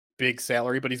his big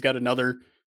salary, but he's got another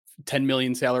 10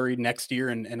 million salary next year,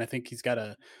 and I think he's got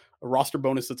a roster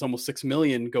bonus that's almost 6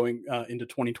 million going into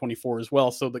 2024 as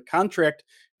well. So the contract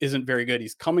isn't very good.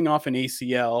 He's coming off an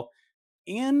ACL.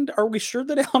 And are we sure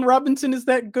that Allen Robinson is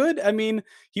that good? I mean,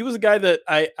 he was a guy that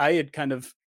I had kind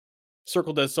of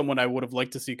circled as someone I would have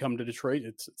liked to see come to Detroit.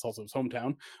 It's also his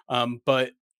hometown.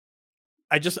 But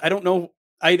I don't know.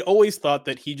 I'd always thought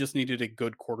that he just needed a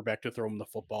good quarterback to throw him the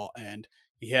football, and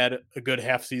he had a good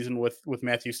half season with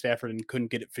Matthew Stafford and couldn't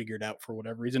get it figured out for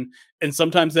whatever reason. And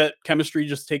sometimes that chemistry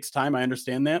just takes time. I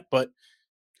understand that, but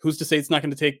who's to say it's not going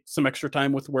to take some extra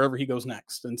time with wherever he goes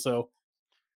next? And so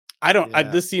I don't. Yeah.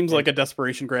 This seems And like a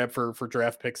desperation grab for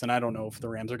draft picks, and I don't know if the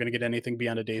Rams are going to get anything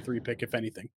beyond a day 3 pick, if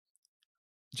anything.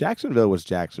 Jacksonville was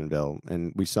Jacksonville,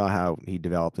 and we saw how he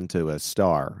developed into a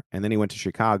star. And then he went to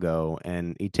Chicago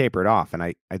and he tapered off. And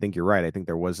I think you're right. I think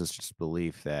there was this just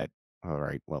belief that, all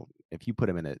right, well, if you put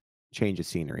him in a change of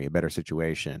scenery, a better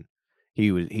situation,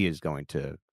 he is going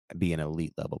to be an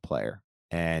elite level player.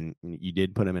 And you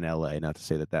did put him in LA, not to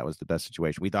say that that was the best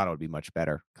situation. We thought it would be much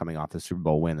better coming off the Super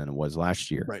Bowl win than it was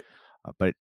last year. Right.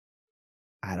 But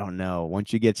I don't know.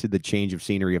 Once you get to the change of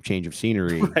scenery,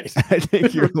 Right. I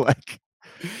think you're like,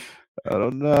 I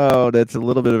don't know. That's a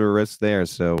little bit of a risk there.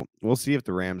 So we'll see if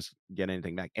the Rams get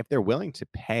anything back. If they're willing to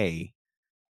pay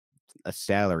a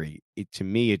salary, to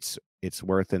me, it's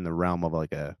worth in the realm of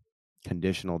like a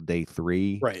conditional day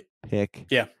 3 Right. pick,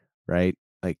 Yeah. right?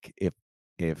 Like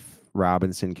if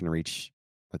Robinson can reach,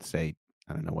 let's say,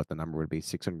 I don't know what the number would be,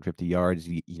 650 yards,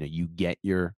 you get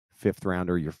your 5th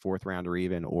rounder, your 4th rounder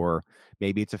even, or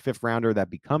maybe it's a 5th rounder that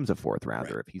becomes a 4th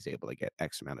rounder Right. if he's able to get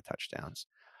X amount of touchdowns.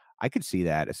 I could see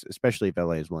that, especially if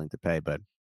LA is willing to pay. But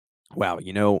wow,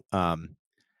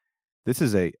 this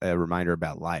is a reminder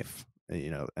about life,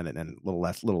 and a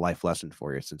little life lesson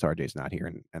for you since RJ's not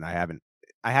here, and I haven't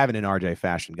in RJ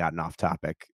fashion gotten off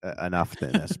topic enough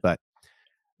in this, but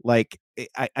like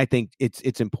I think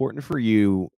it's important for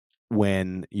you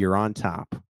when you're on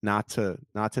top, not to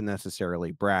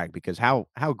necessarily brag, because how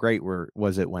great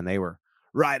was it when they were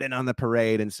riding on the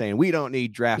parade and saying, we don't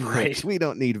need draft picks, Right. we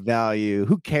don't need value,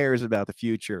 who cares about the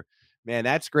future? Man,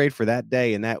 that's great for that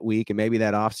day and that week and maybe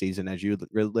that offseason as you're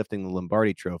lifting the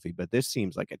Lombardi trophy. But this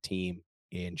seems like a team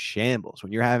in shambles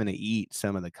when you're having to eat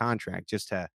some of the contract just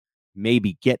to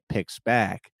maybe get picks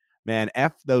back. Man,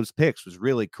 F those picks was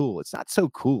really cool. It's not so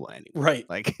cool anymore. Right.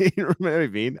 Like, you know what I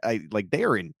mean? They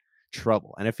are in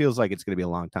trouble, and it feels like it's going to be a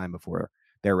long time before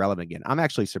they're relevant again. I'm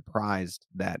actually surprised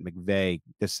that McVay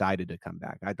decided to come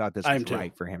back. I thought this I was am too.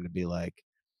 right for him to be like,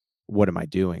 what am I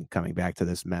doing coming back to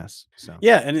this mess? So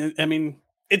Yeah, and I mean,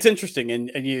 it's interesting,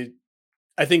 and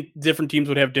I think different teams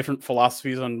would have different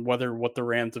philosophies on whether what the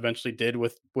Rams eventually did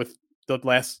with the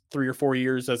last 3 or 4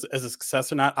 years as a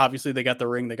success or not. Obviously, they got the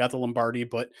ring, they got the Lombardi,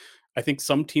 but I think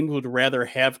some teams would rather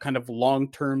have kind of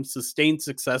long term sustained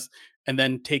success and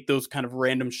then take those kind of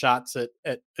random shots at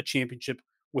a championship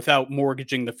without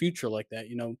mortgaging the future like that.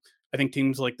 I think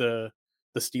teams like the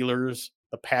Steelers,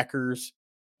 the Packers,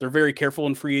 they're very careful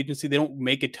in free agency. They don't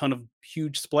make a ton of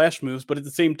huge splash moves, but at the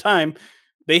same time,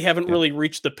 they haven't yeah. really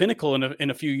reached the pinnacle in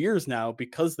a few years now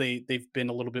because they've been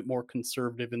a little bit more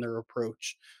conservative in their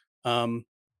approach. Um,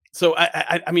 so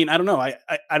I mean I don't know.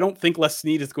 I don't think Les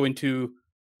Snead is going to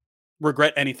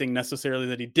regret anything necessarily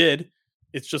that he did.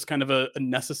 It's just kind of a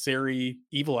necessary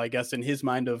evil, I guess, in his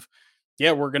mind of,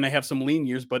 yeah, we're going to have some lean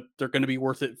years, but they're going to be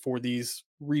worth it for these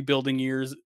rebuilding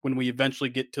years when we eventually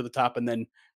get to the top and then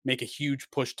make a huge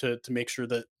push to make sure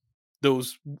that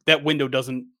that window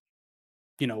doesn't,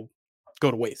 you know,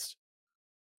 go to waste.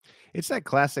 It's that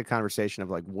classic conversation of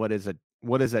like, what is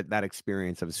that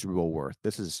experience of a Super Bowl worth?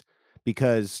 This is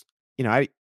because,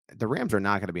 the Rams are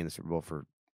not going to be in the Super Bowl for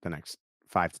the next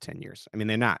 5 to 10 years. I mean,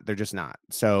 they're not. They're just not.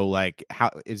 So, like, how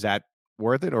is that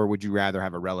worth it, or would you rather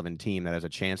have a relevant team that has a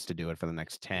chance to do it for the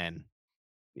next 10?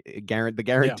 The Yeah.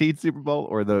 guaranteed Super Bowl,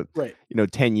 or the Right.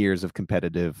 10 years of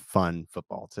competitive, fun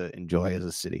football to enjoy as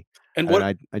a city? And And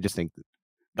what I just think that,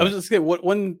 I go was ahead. just saying, what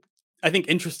one I think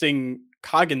interesting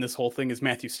cog in this whole thing is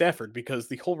Matthew Stafford because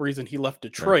the whole reason he left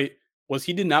Right, Detroit was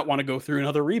he did not want to go through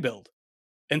another rebuild.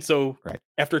 And so right.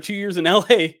 after 2 years in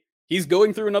LA, he's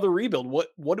going through another rebuild. What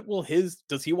will his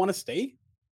does he want to stay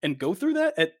and go through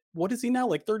that at what is he now,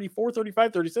 like 34,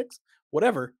 35, 36,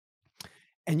 whatever?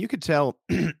 And you could tell,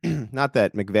 not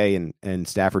that McVay and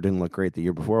Stafford didn't look great the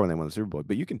year before when they won the Super Bowl,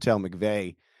 but you can tell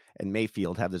McVay and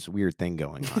Mayfield have this weird thing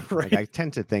going on. Like, I Right.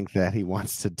 tend to think that he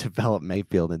wants to develop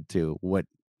Mayfield into what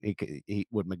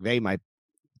what McVay might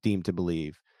deem to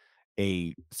believe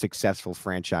a successful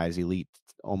franchise elite,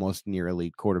 almost near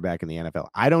elite quarterback in the NFL.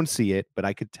 I don't see it, but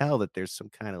I could tell that there's some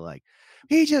kind of like,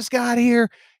 he just got here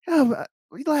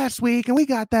last week and we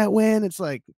got that win. It's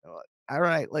like, all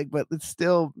right, like, but it's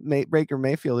still Baker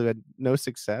Mayfield, who had no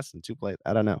success in two plays.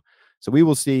 I don't know. So we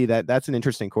will see that. That's an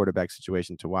interesting quarterback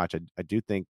situation to watch. I do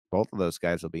think both of those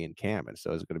guys will be in camp, and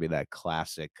so it's going to be that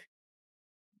classic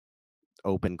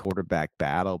open quarterback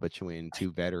battle between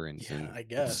two veterans, Yeah, and I we'll see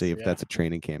guess. if Yeah. that's a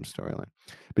training camp storyline.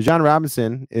 But John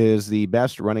Robinson is the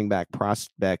best running back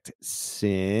prospect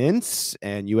since,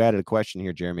 and you added a question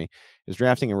here, Jeremy, is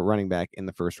drafting a running back in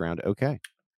the first round okay?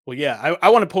 Well, yeah, I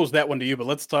want to pose that one to you, but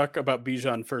let's talk about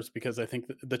Bijan first because I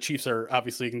think the Chiefs are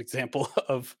obviously an example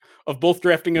of both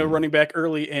drafting a Mhm. running back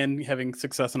early and having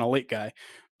success in a late guy.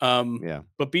 Yeah.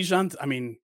 But Bijan's, I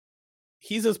mean,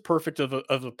 he's as perfect of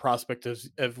a prospect as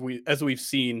we've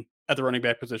seen at the running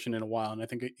back position in a while, and I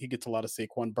think he gets a lot of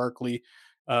Saquon Barkley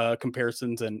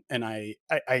comparisons, and I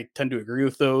tend to agree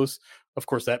with those. Of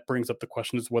course, that brings up the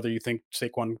question is whether you think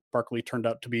Saquon Barkley turned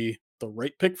out to be the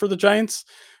right pick for the Giants.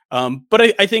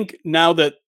 But I think now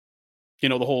that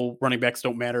the whole running backs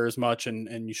don't matter as much,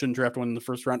 and you shouldn't draft one in the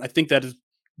first round, I think that has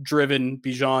driven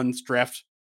Bijan's draft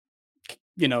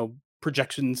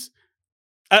projections.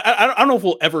 I don't know if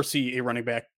we'll ever see a running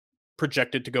back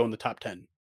projected to go in the top 10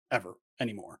 ever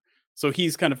anymore. So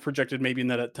he's kind of projected maybe in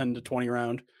that 10 to 20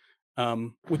 round,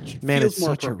 which Man, feels it's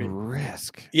more such a appropriate.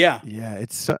 risk. Yeah, Yeah,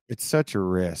 it's such a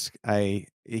risk.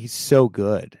 He's so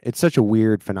good. It's such a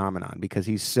weird phenomenon because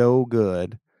he's so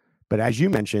good. But as you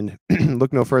mentioned,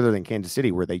 look no further than Kansas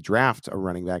City, where they draft a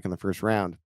running back in the first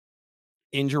round.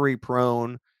 Injury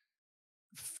prone,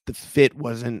 the fit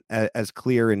wasn't as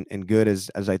clear and good as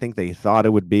I think they thought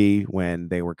it would be when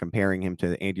they were comparing him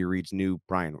to Andy Reid's new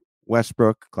Brian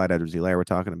Westbrook, Clyde Edwards-Helaire we're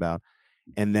talking about.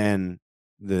 And then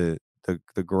the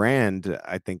the grand,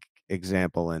 I think,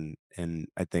 example, and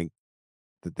I think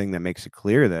the thing that makes it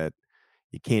clear that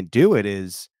you can't do it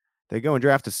is they go and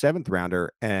draft a seventh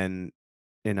rounder and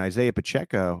in Isaiah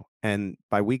Pacheco, and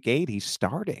by week 8 he's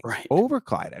starting right. over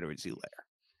Clyde Edwards-Helaire.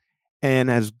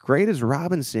 And as great as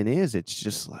Robinson is, it's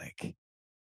just like,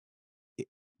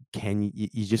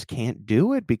 you just can't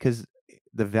do it because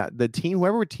the team,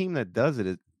 whoever team that does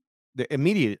it, the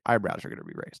immediate eyebrows are going to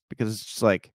be raised because it's just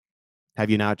like, have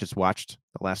you not just watched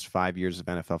the last 5 years of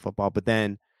NFL football? But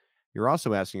then you're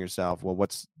also asking yourself, well,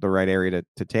 what's the right area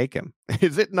to take him?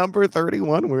 Is it number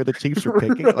 31 where the Chiefs are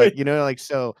picking? Right.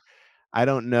 So I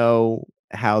don't know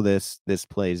how this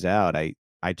plays out.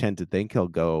 I tend to think he'll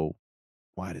go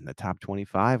what in the top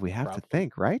 25. We have to Probably.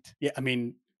 think, right? Yeah, I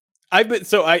mean, I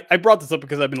brought this up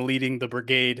because I've been leading the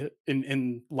brigade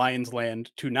in Lions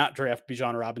land to not draft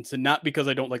Bijan Robinson, not because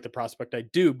I don't like the prospect, I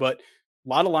do, but a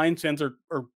lot of Lions fans are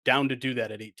down to do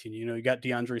that at 18. You know, you got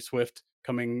DeAndre Swift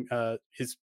coming,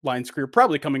 his Lions career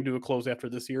probably coming to a close after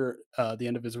this year, the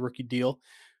end of his rookie deal.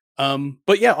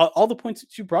 But yeah, all the points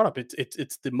that you brought up,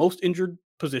 it's the most injured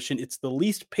position, it's the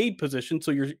least paid position,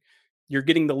 so you're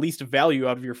getting the least value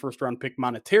out of your first round pick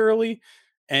monetarily.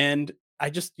 And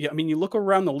yeah, I mean, you look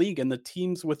around the league and the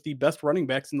teams with the best running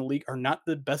backs in the league are not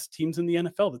the best teams in the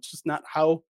NFL. That's just not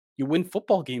how you win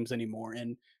football games anymore.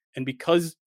 And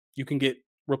because you can get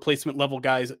replacement level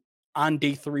guys on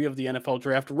day 3 of the NFL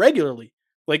draft regularly,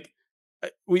 like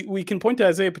we can point to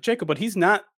Isaiah Pacheco, but he's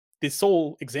not the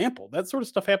sole example. That sort of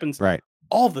stuff happens Right.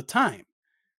 all the time.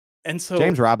 And so,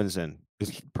 James Robinson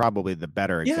is probably the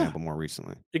better yeah, example more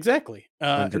recently. exactly.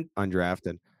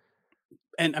 Undrafted.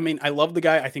 And I mean, I love the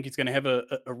guy. I think he's going to have a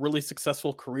really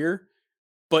successful career.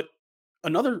 But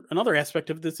another aspect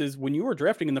of this is when you are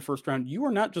drafting in the first round, you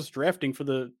are not just drafting for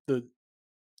the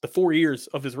 4 years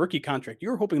of his rookie contract.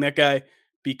 You're hoping that guy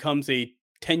becomes a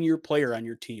 10-year player on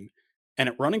your team. And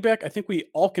at running back, I think we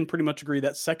all can pretty much agree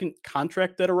that second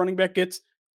contract that a running back gets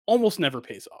almost never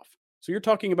pays off. So you're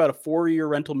talking about a 4-year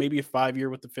rental, maybe a 5-year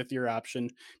with the 5th-year option,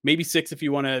 maybe 6 if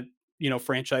you want to,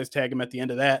 franchise tag him at the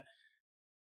end of that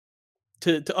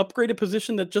to upgrade a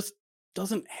position that just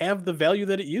doesn't have the value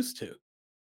that it used to.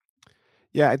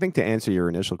 Yeah, I think to answer your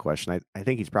initial question, I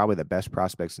think he's probably the best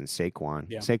prospects in Saquon.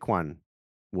 Yeah. Saquon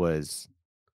was,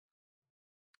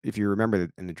 if you remember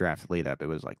in the draft lead up, it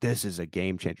was like, this is a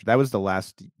game changer. That was the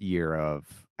last year of,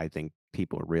 I think,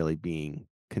 people really being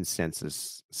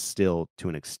consensus still to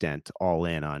an extent all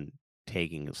in on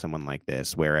taking someone like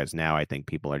this. Whereas now I think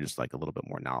people are just like a little bit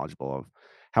more knowledgeable of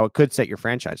how it could set your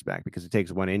franchise back because it takes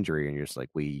one injury and you're just like,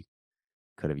 we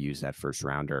could have used that first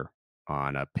rounder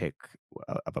on a pick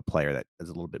of a player that is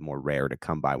a little bit more rare to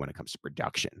come by when it comes to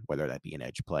production, whether that be an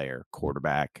edge player,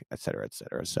 quarterback, et cetera, et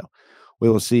cetera. So we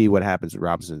will see what happens with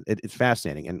Robinson. It's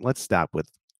fascinating. And let's stop with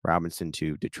Robinson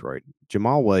to Detroit.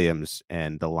 Jamal Williams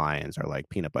and the Lions are like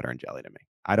peanut butter and jelly to me.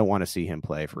 I don't want to see him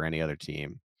play for any other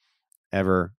team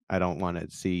ever. I don't want to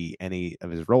see any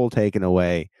of his role taken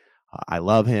away. I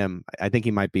love him. I think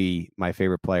he might be my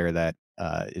favorite player that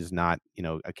is not,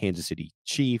 a Kansas City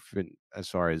Chief, and as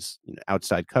far as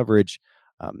outside coverage.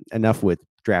 Enough with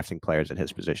drafting players at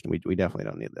his position. We definitely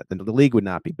don't need that. The league would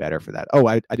not be better for that. Oh,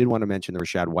 I did want to mention the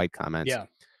Rachaad White comments. Yeah.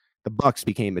 The Bucs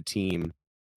became a team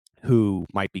who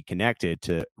might be connected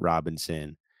to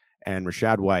Robinson and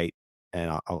Rachaad White.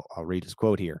 And I'll read his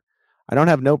quote here. I don't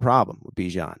have no problem with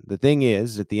Bijan. The thing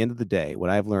is, at the end of the day, what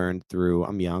I've learned through,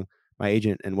 I'm young, my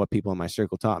agent and what people in my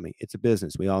circle taught me, it's a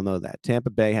business. We all know that. Tampa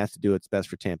Bay has to do what's best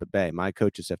for Tampa Bay. My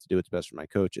coaches have to do what's best for my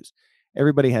coaches.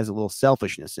 Everybody has a little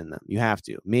selfishness in them. You have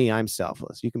to. Me, I'm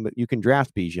selfless. You can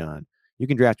draft Bijan. You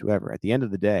can draft whoever. At the end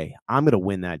of the day, I'm going to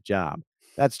win that job.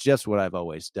 That's just what I've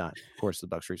always done. Of course, the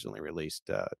Bucs recently released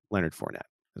Leonard Fournette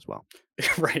as well.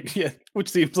 Right. Yeah. Which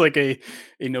seems like a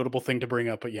notable thing to bring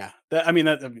up. But yeah,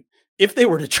 if they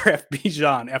were to draft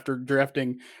Bijan after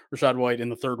drafting Rachaad White in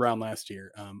the 3rd round last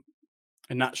year,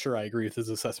 I'm not sure I agree with his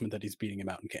assessment that he's beating him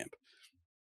out in camp.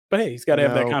 But hey, he's got to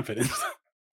have that confidence.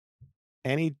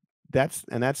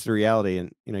 That's the reality.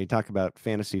 And you talk about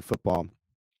fantasy football.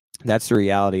 That's the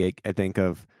reality. I think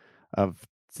of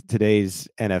today's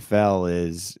NFL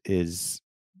is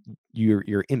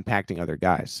you're impacting other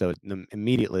guys. So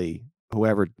immediately,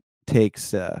 whoever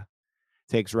takes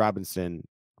Robinson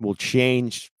will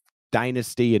change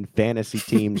dynasty and fantasy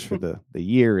teams for the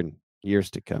year and years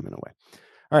to come in a way.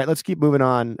 All right, let's keep moving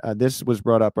on. This was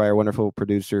brought up by our wonderful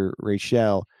producer,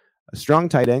 Rachel. A strong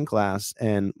tight end class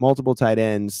and multiple tight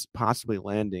ends possibly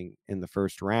landing in the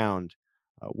first round.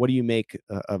 What do you make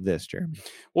of this, Jeremy?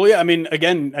 Well, yeah, I mean,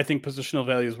 again, I think positional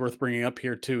value is worth bringing up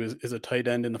here too. Is a tight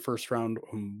end in the first round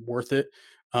worth it?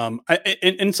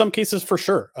 In some cases, for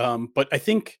sure. But I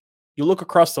think you look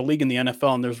across the league in the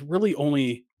NFL, and there's really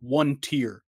only one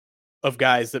tier of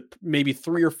guys that maybe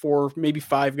 3 or 4, maybe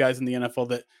 5 guys in the NFL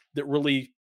that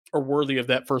really are worthy of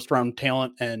that first round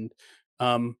talent. And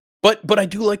but I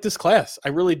do like this class. I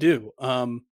really do.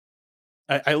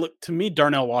 I look to me,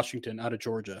 Darnell Washington out of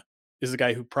Georgia is the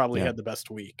guy who probably Yeah, had the best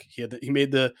week. He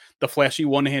made the flashy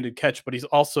one-handed catch, but he's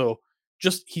also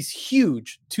he's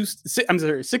huge. I'm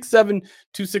sorry, 6'7",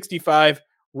 265,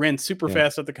 ran super yeah,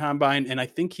 fast at the combine, and I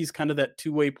think he's kind of that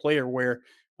two-way player where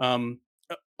I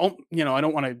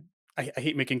don't want to. I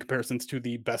hate making comparisons to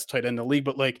the best tight end in the league,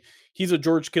 but like he's a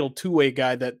George Kittle two-way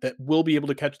guy that will be able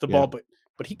to catch the yeah, ball,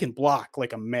 but he can block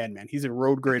like a madman. He's a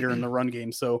road grader in the run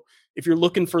game. So if you're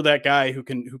looking for that guy who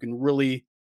can really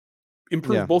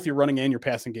improve yeah. both your running and your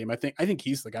passing game, I think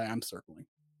he's the guy I'm circling.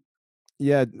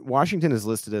 Yeah, Washington is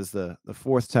listed as the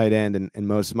fourth tight end in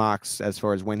most mocks as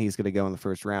far as when he's going to go in the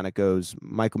first round. It goes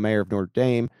Michael Mayer of Notre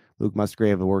Dame, Luke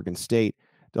Musgrave of Oregon State,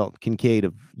 Dalton Kincaid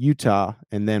of Utah,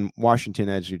 and then Washington,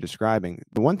 as you're describing.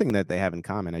 The one thing that they have in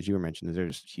common, as you were mentioning, is they're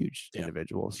just huge Yeah.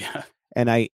 individuals. Yeah.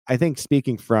 And I think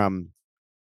speaking from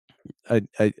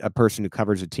a person who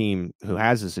covers a team who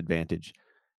has this advantage,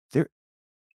 there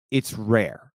it's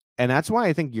rare. And that's why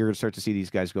I think you're going to start to see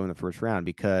these guys go in the first round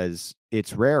because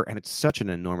it's rare and it's such an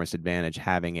enormous advantage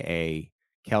having a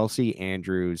Kelsey,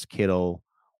 Andrews, Kittle,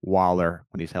 Waller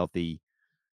when he's healthy,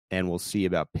 and we'll see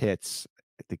about Pitts.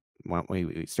 I think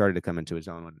when he started to come into his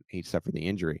own when he suffered the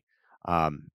injury.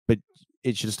 But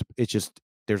it's just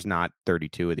there's not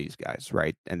 32 of these guys,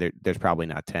 right? And there's probably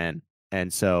not 10.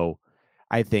 And so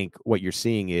I think what you're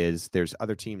seeing is there's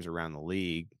other teams around the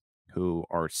league who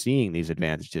are seeing these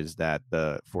advantages that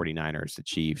the 49ers, the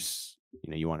Chiefs,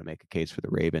 you want to make a case for the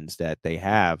Ravens that they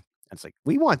have. And it's like,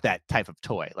 we want that type of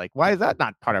toy. Like, why is that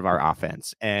not part of our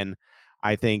offense? And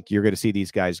I think you're going to see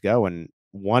these guys go. And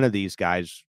one of these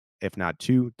guys, if not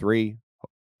two, three,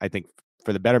 I think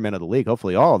for the betterment of the league,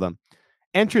 hopefully all of them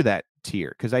enter that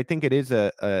tier. Cause I think it is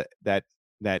that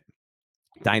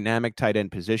dynamic tight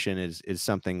end position is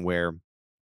something where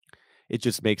it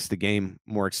just makes the game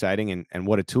more exciting and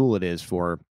what a tool it is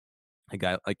for a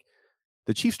guy like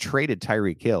the Chiefs traded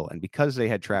Tyreek Hill, and because they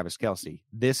had Travis Kelce,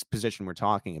 this position we're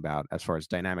talking about as far as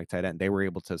dynamic tight end, they were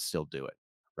able to still do it,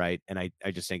 right? And I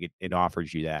just think it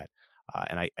offers you that,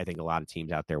 and I think a lot of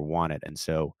teams out there want it, and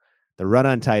so the run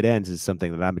on tight ends is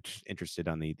something that I'm interested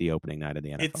on the opening night of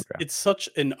the NFL draft. It's such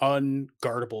an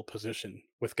unguardable position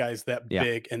with guys that Yeah,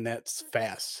 big and that's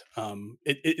fast.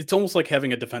 It's almost like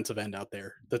having a defensive end out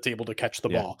there that's able to catch the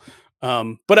yeah,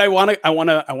 ball. But I want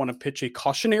to pitch a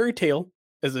cautionary tale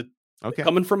as a okay,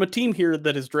 coming from a team here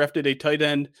that has drafted a tight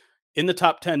end in the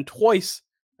top 10 twice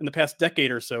in the past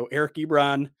decade or so, Eric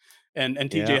Ebron and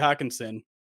TJ yeah, Hawkinson.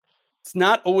 It's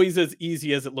not always as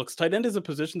easy as it looks. Tight end is a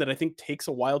position that I think takes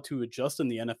a while to adjust in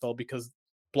the NFL because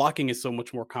blocking is so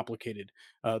much more complicated.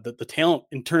 The talent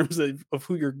in terms of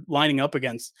who you're lining up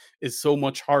against is so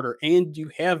much harder. And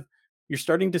you're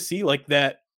starting to see like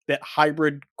that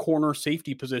hybrid corner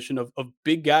safety position of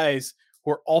big guys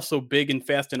who are also big and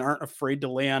fast and aren't afraid to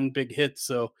lay on big hits.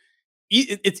 So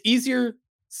it's easier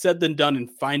said than done in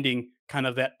finding kind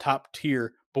of that top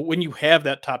tier. But when you have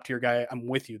that top tier guy, I'm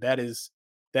with you. That is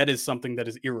something that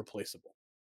is irreplaceable.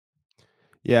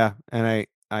 yeah, and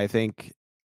I think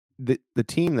the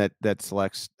team that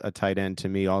selects a tight end to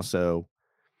me also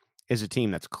is a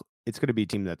team it's going to be a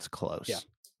team that's Yeah, close,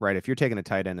 right? If you're taking a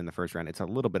tight end in the first round, it's a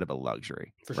little bit of a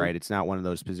luxury, for sure. right? It's not one of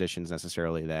those positions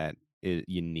necessarily that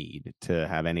you need to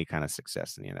have any kind of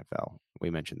success in the NFL. We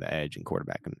mentioned the edge and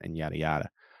quarterback and yada yada.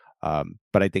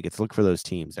 But I think it's look for those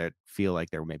teams that feel like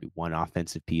they're maybe one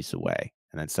offensive piece away,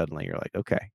 and then suddenly you're like,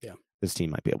 okay, Yeah. this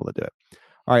team might be able to do it.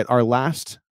 All right, our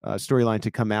last storyline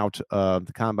to come out of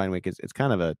the combine week is it's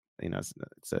kind of a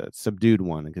it's a subdued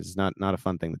one because it's not a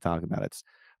fun thing to talk about. It's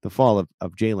the fall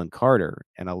of Jalen Carter,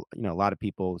 and a lot of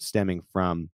people stemming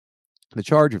from the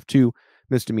charge of two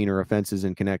misdemeanor offenses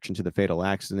in connection to the fatal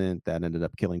accident that ended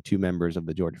up killing two members of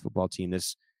the Georgia football team.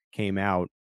 This came out.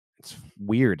 It's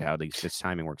weird how this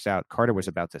timing works out. Carter was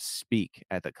about to speak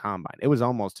at the combine. It was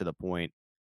almost to the point.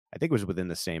 I think it was within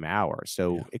the same hour, Yeah.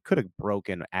 so it could have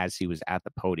broken as he was at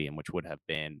the podium, which would have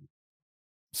been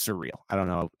surreal. I don't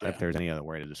know if Yeah. there's any other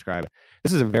way to describe it.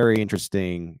 This is a very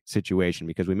interesting situation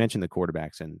because we mentioned the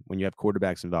quarterbacks, and when you have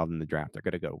quarterbacks involved in the draft, they're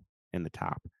going to go in the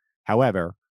top.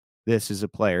 However, this is a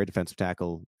player, defensive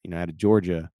tackle, out of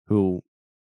Georgia, who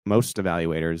most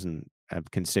evaluators and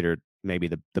have considered maybe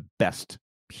the best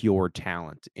pure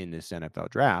talent in this NFL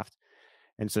draft.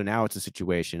 And so now it's a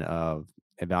situation of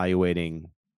evaluating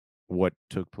what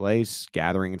took place,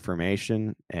 gathering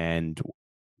information, and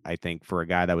I think for a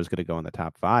guy that was going to go in the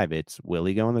top five, it's will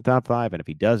he go in the top five? And if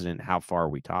he doesn't, how far are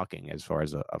we talking as far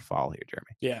as a fall here,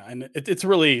 Jeremy? Yeah. And it's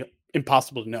really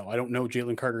impossible to know. I don't know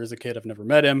Jalen Carter as a kid. I've never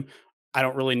met him. I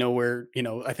don't really know where,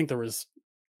 I think there was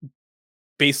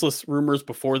baseless rumors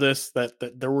before this that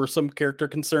there were some character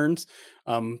concerns.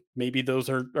 Maybe those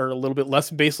are a little bit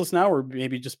less baseless now, or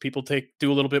maybe just people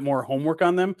do a little bit more homework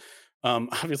on them.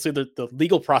 Obviously, the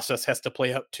legal process has to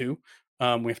play out too.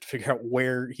 We have to figure out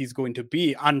where he's going to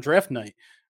be on draft night.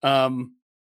 Um,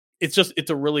 it's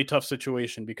a really tough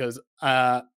situation because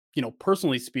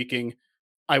personally speaking,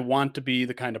 I want to be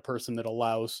the kind of person that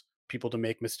allows people to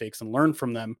make mistakes and learn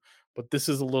from them, but this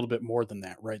is a little bit more than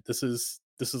that, right? This is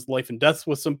life and death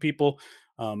with some people.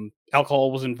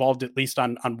 Alcohol was involved at least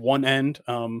on one end,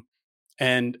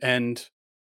 and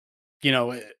you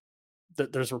know eh,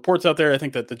 there's reports out there. I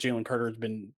think that the Jalen Carter has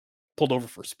been pulled over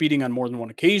for speeding on more than one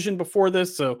occasion before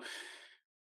this, so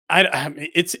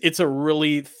it's a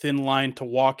really thin line to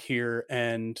walk here,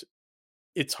 and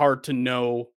it's hard to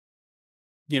know,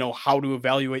 how to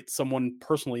evaluate someone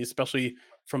personally, especially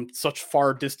from such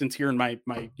far distance here in my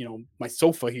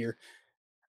sofa here.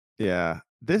 Yeah.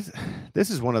 This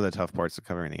is one of the tough parts of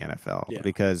covering the NFL Yeah,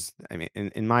 because I mean,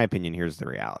 in my opinion, here's the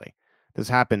reality.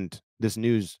 This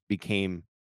news became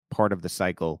part of the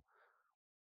cycle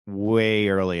way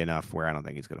early enough where I don't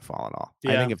think he's gonna fall at all.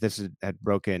 I yeah, think if had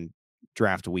broken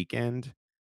draft weekend,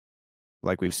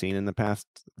 like we've seen in the past,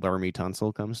 Laramie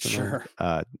Tunsil comes to mind.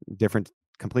 sure, Different,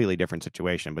 completely different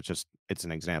situation, but just it's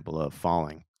an example of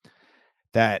falling.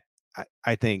 That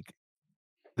I think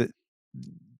the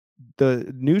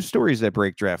the news stories that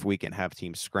break draft weekend have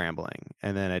teams scrambling,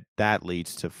 and then that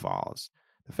leads to falls.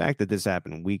 The fact that this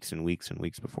happened weeks and weeks and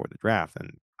weeks before the draft,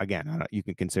 and again, you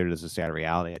can consider this a sad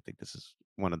reality. I think this is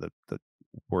one of the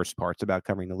worst parts about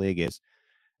covering the league is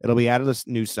it'll be out of this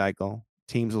news cycle.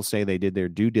 Teams will say they did their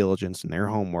due diligence and their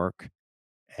homework,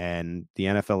 and the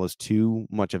NFL is too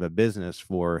much of a business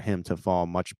for him to fall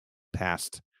much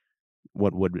past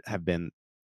what would have been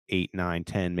 8, 9,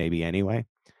 10, maybe anyway.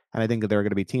 And I think that there are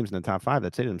going to be teams in the top 5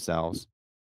 that say to themselves,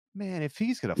 "Man, if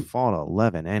he's going to fall to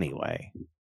 11 anyway,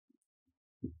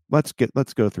 let's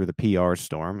go through the PR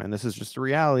storm." And this is just a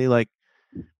reality. Like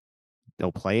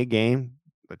they'll play a game,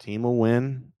 the team will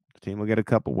win, the team will get a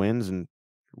couple wins, and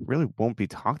really won't be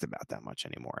talked about that much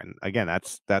anymore. And again,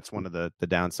 that's one of the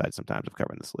downsides sometimes of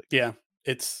covering this league. yeah.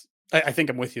 I think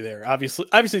I'm with you there.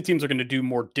 Obviously, teams are going to do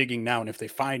more digging now, and if they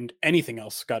find anything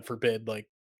else, God forbid, like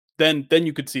then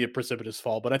you could see a precipitous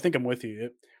fall. But I think I'm with you.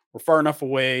 We're far enough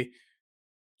away.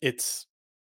 It's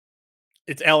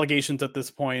it's allegations at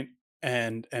this point,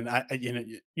 and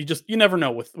you never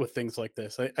know with things like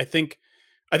this. I think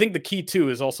the key too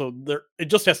is also there. It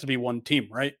just has to be one team,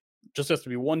 right? Just has to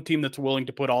be one team that's willing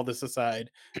to put all this aside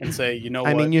and say, you know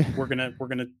I what, mean, you we're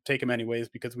gonna take him anyways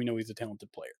because we know he's a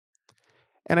talented player.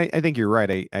 and I think you're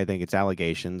right. I think it's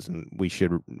allegations, and we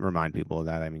should remind people of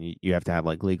that. I mean, you have to have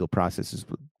like legal processes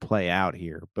play out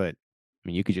here, but I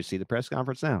mean, you could just see the press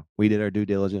conference now. We did our due Yep,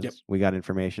 diligence. We got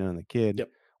information on the kid. yep,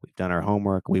 We've done our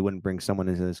homework. We wouldn't bring someone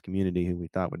into this community who we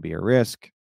thought would be a risk.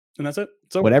 and that's it.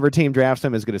 It's over. Whatever team drafts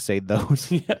him is going to say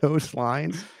those Yeah, those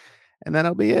lines, and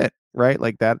that'll be it, right?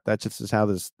 Like that. That just is how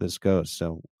this goes.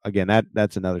 So again,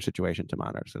 that's another situation to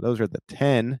monitor. So those are the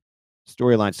 10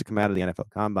 storylines to come out of the NFL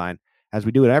Combine. As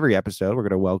we do it every episode, we're going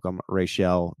to welcome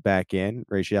Rachel back in.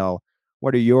 Rachel,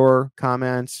 what are your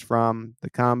comments from the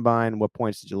Combine? What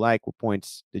points did you like? What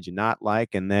points did you not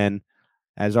like? And then,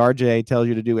 as RJ tells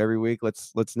you to do every week,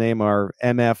 let's name our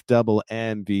MF double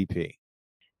MVP.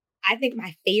 I think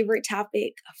my favorite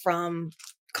topic from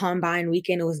Combine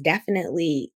Weekend was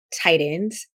definitely tight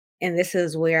ends. And this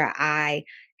is where I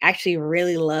actually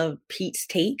really love Pete's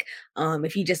take.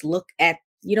 If you just look at,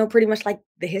 pretty much like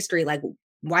the history, like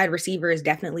wide receiver is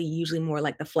definitely usually more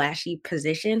like the flashy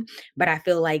position. But I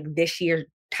feel like this year's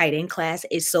tight end class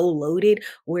is so loaded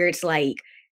where it's like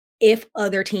if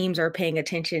other teams are paying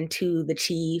attention to the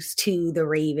Chiefs, to the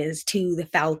Ravens, to the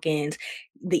Falcons,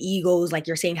 the Eagles, like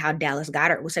you're saying how Dallas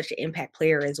Goddard was such an impact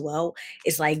player as well.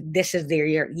 It's like this is their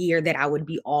year that I would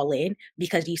be all in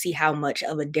because you see how much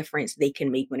of a difference they can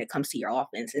make when it comes to your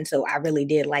offense. And so I really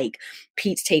did like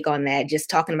Pete's take on that, just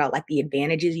talking about like the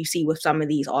advantages you see with some of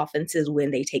these offenses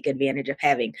when they take advantage of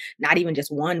having not even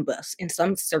just one, but in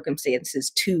some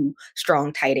circumstances, two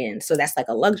strong tight ends. So that's like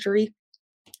a luxury.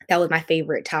 That was my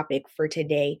favorite topic for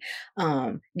today.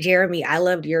 Jeremy, I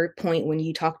loved your point when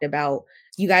you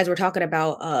guys were talking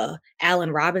about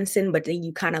Allen Robinson, but then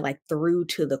you kind of like threw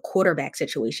to the quarterback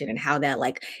situation and how that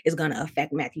like is gonna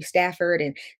affect Matthew Stafford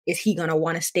and is he gonna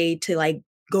want to stay to like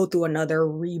go through another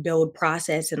rebuild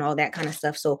process and all that kind of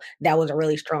stuff. So that was a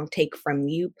really strong take from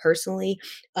you personally.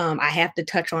 I have to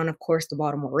touch on, of course, the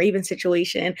Baltimore Ravens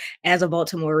situation. As a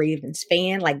Baltimore Ravens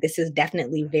fan, like this is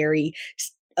definitely very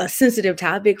a sensitive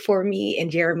topic for me. And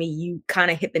Jeremy, you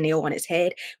kind of hit the nail on its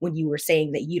head when you were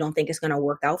saying that you don't think it's going to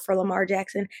work out for Lamar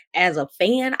Jackson. As a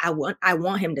fan, I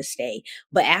want him to stay.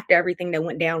 But after everything that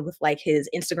went down with like his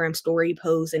Instagram story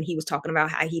post, and he was talking about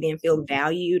how he didn't feel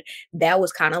valued, that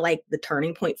was kind of like the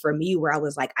turning point for me where I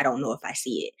was like, I don't know if I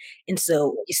see it. And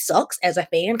so it sucks as a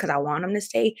fan because I want him to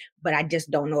stay, but I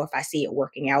just don't know if I see it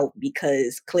working out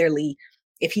because clearly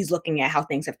if he's looking at how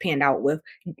things have panned out with,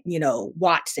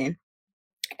 Watson,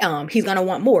 he's going to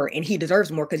want more and he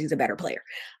deserves more because he's a better player.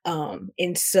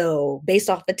 And so based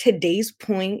off of today's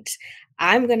point,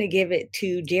 I'm going to give it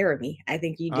to Jeremy. I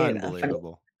think you did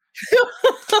unbelievable.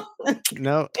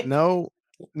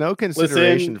 No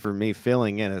consideration for me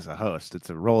filling in as a host.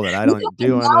 It's a role that I don't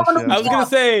do on this show. I was going to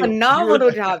say, phenomenal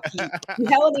job, Pete. You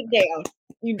held it down.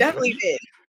 You definitely did.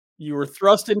 You were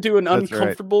thrust into an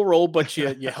uncomfortable role, but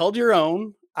you held your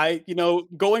own.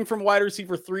 Going from wide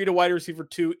receiver 3 to wide receiver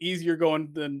 2, easier going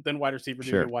than wide receiver 2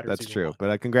 to wide receiver 1. That's true.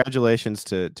 But congratulations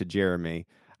to Jeremy.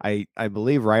 I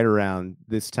believe right around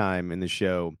this time in the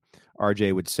show,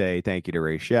 RJ would say thank you to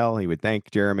Rachel. He would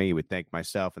thank Jeremy. He would thank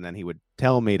myself, and then he would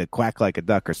tell me to quack like a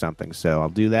duck or something. So I'll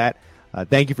do that.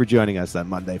 Thank you for joining us on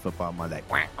Monday Football Monday.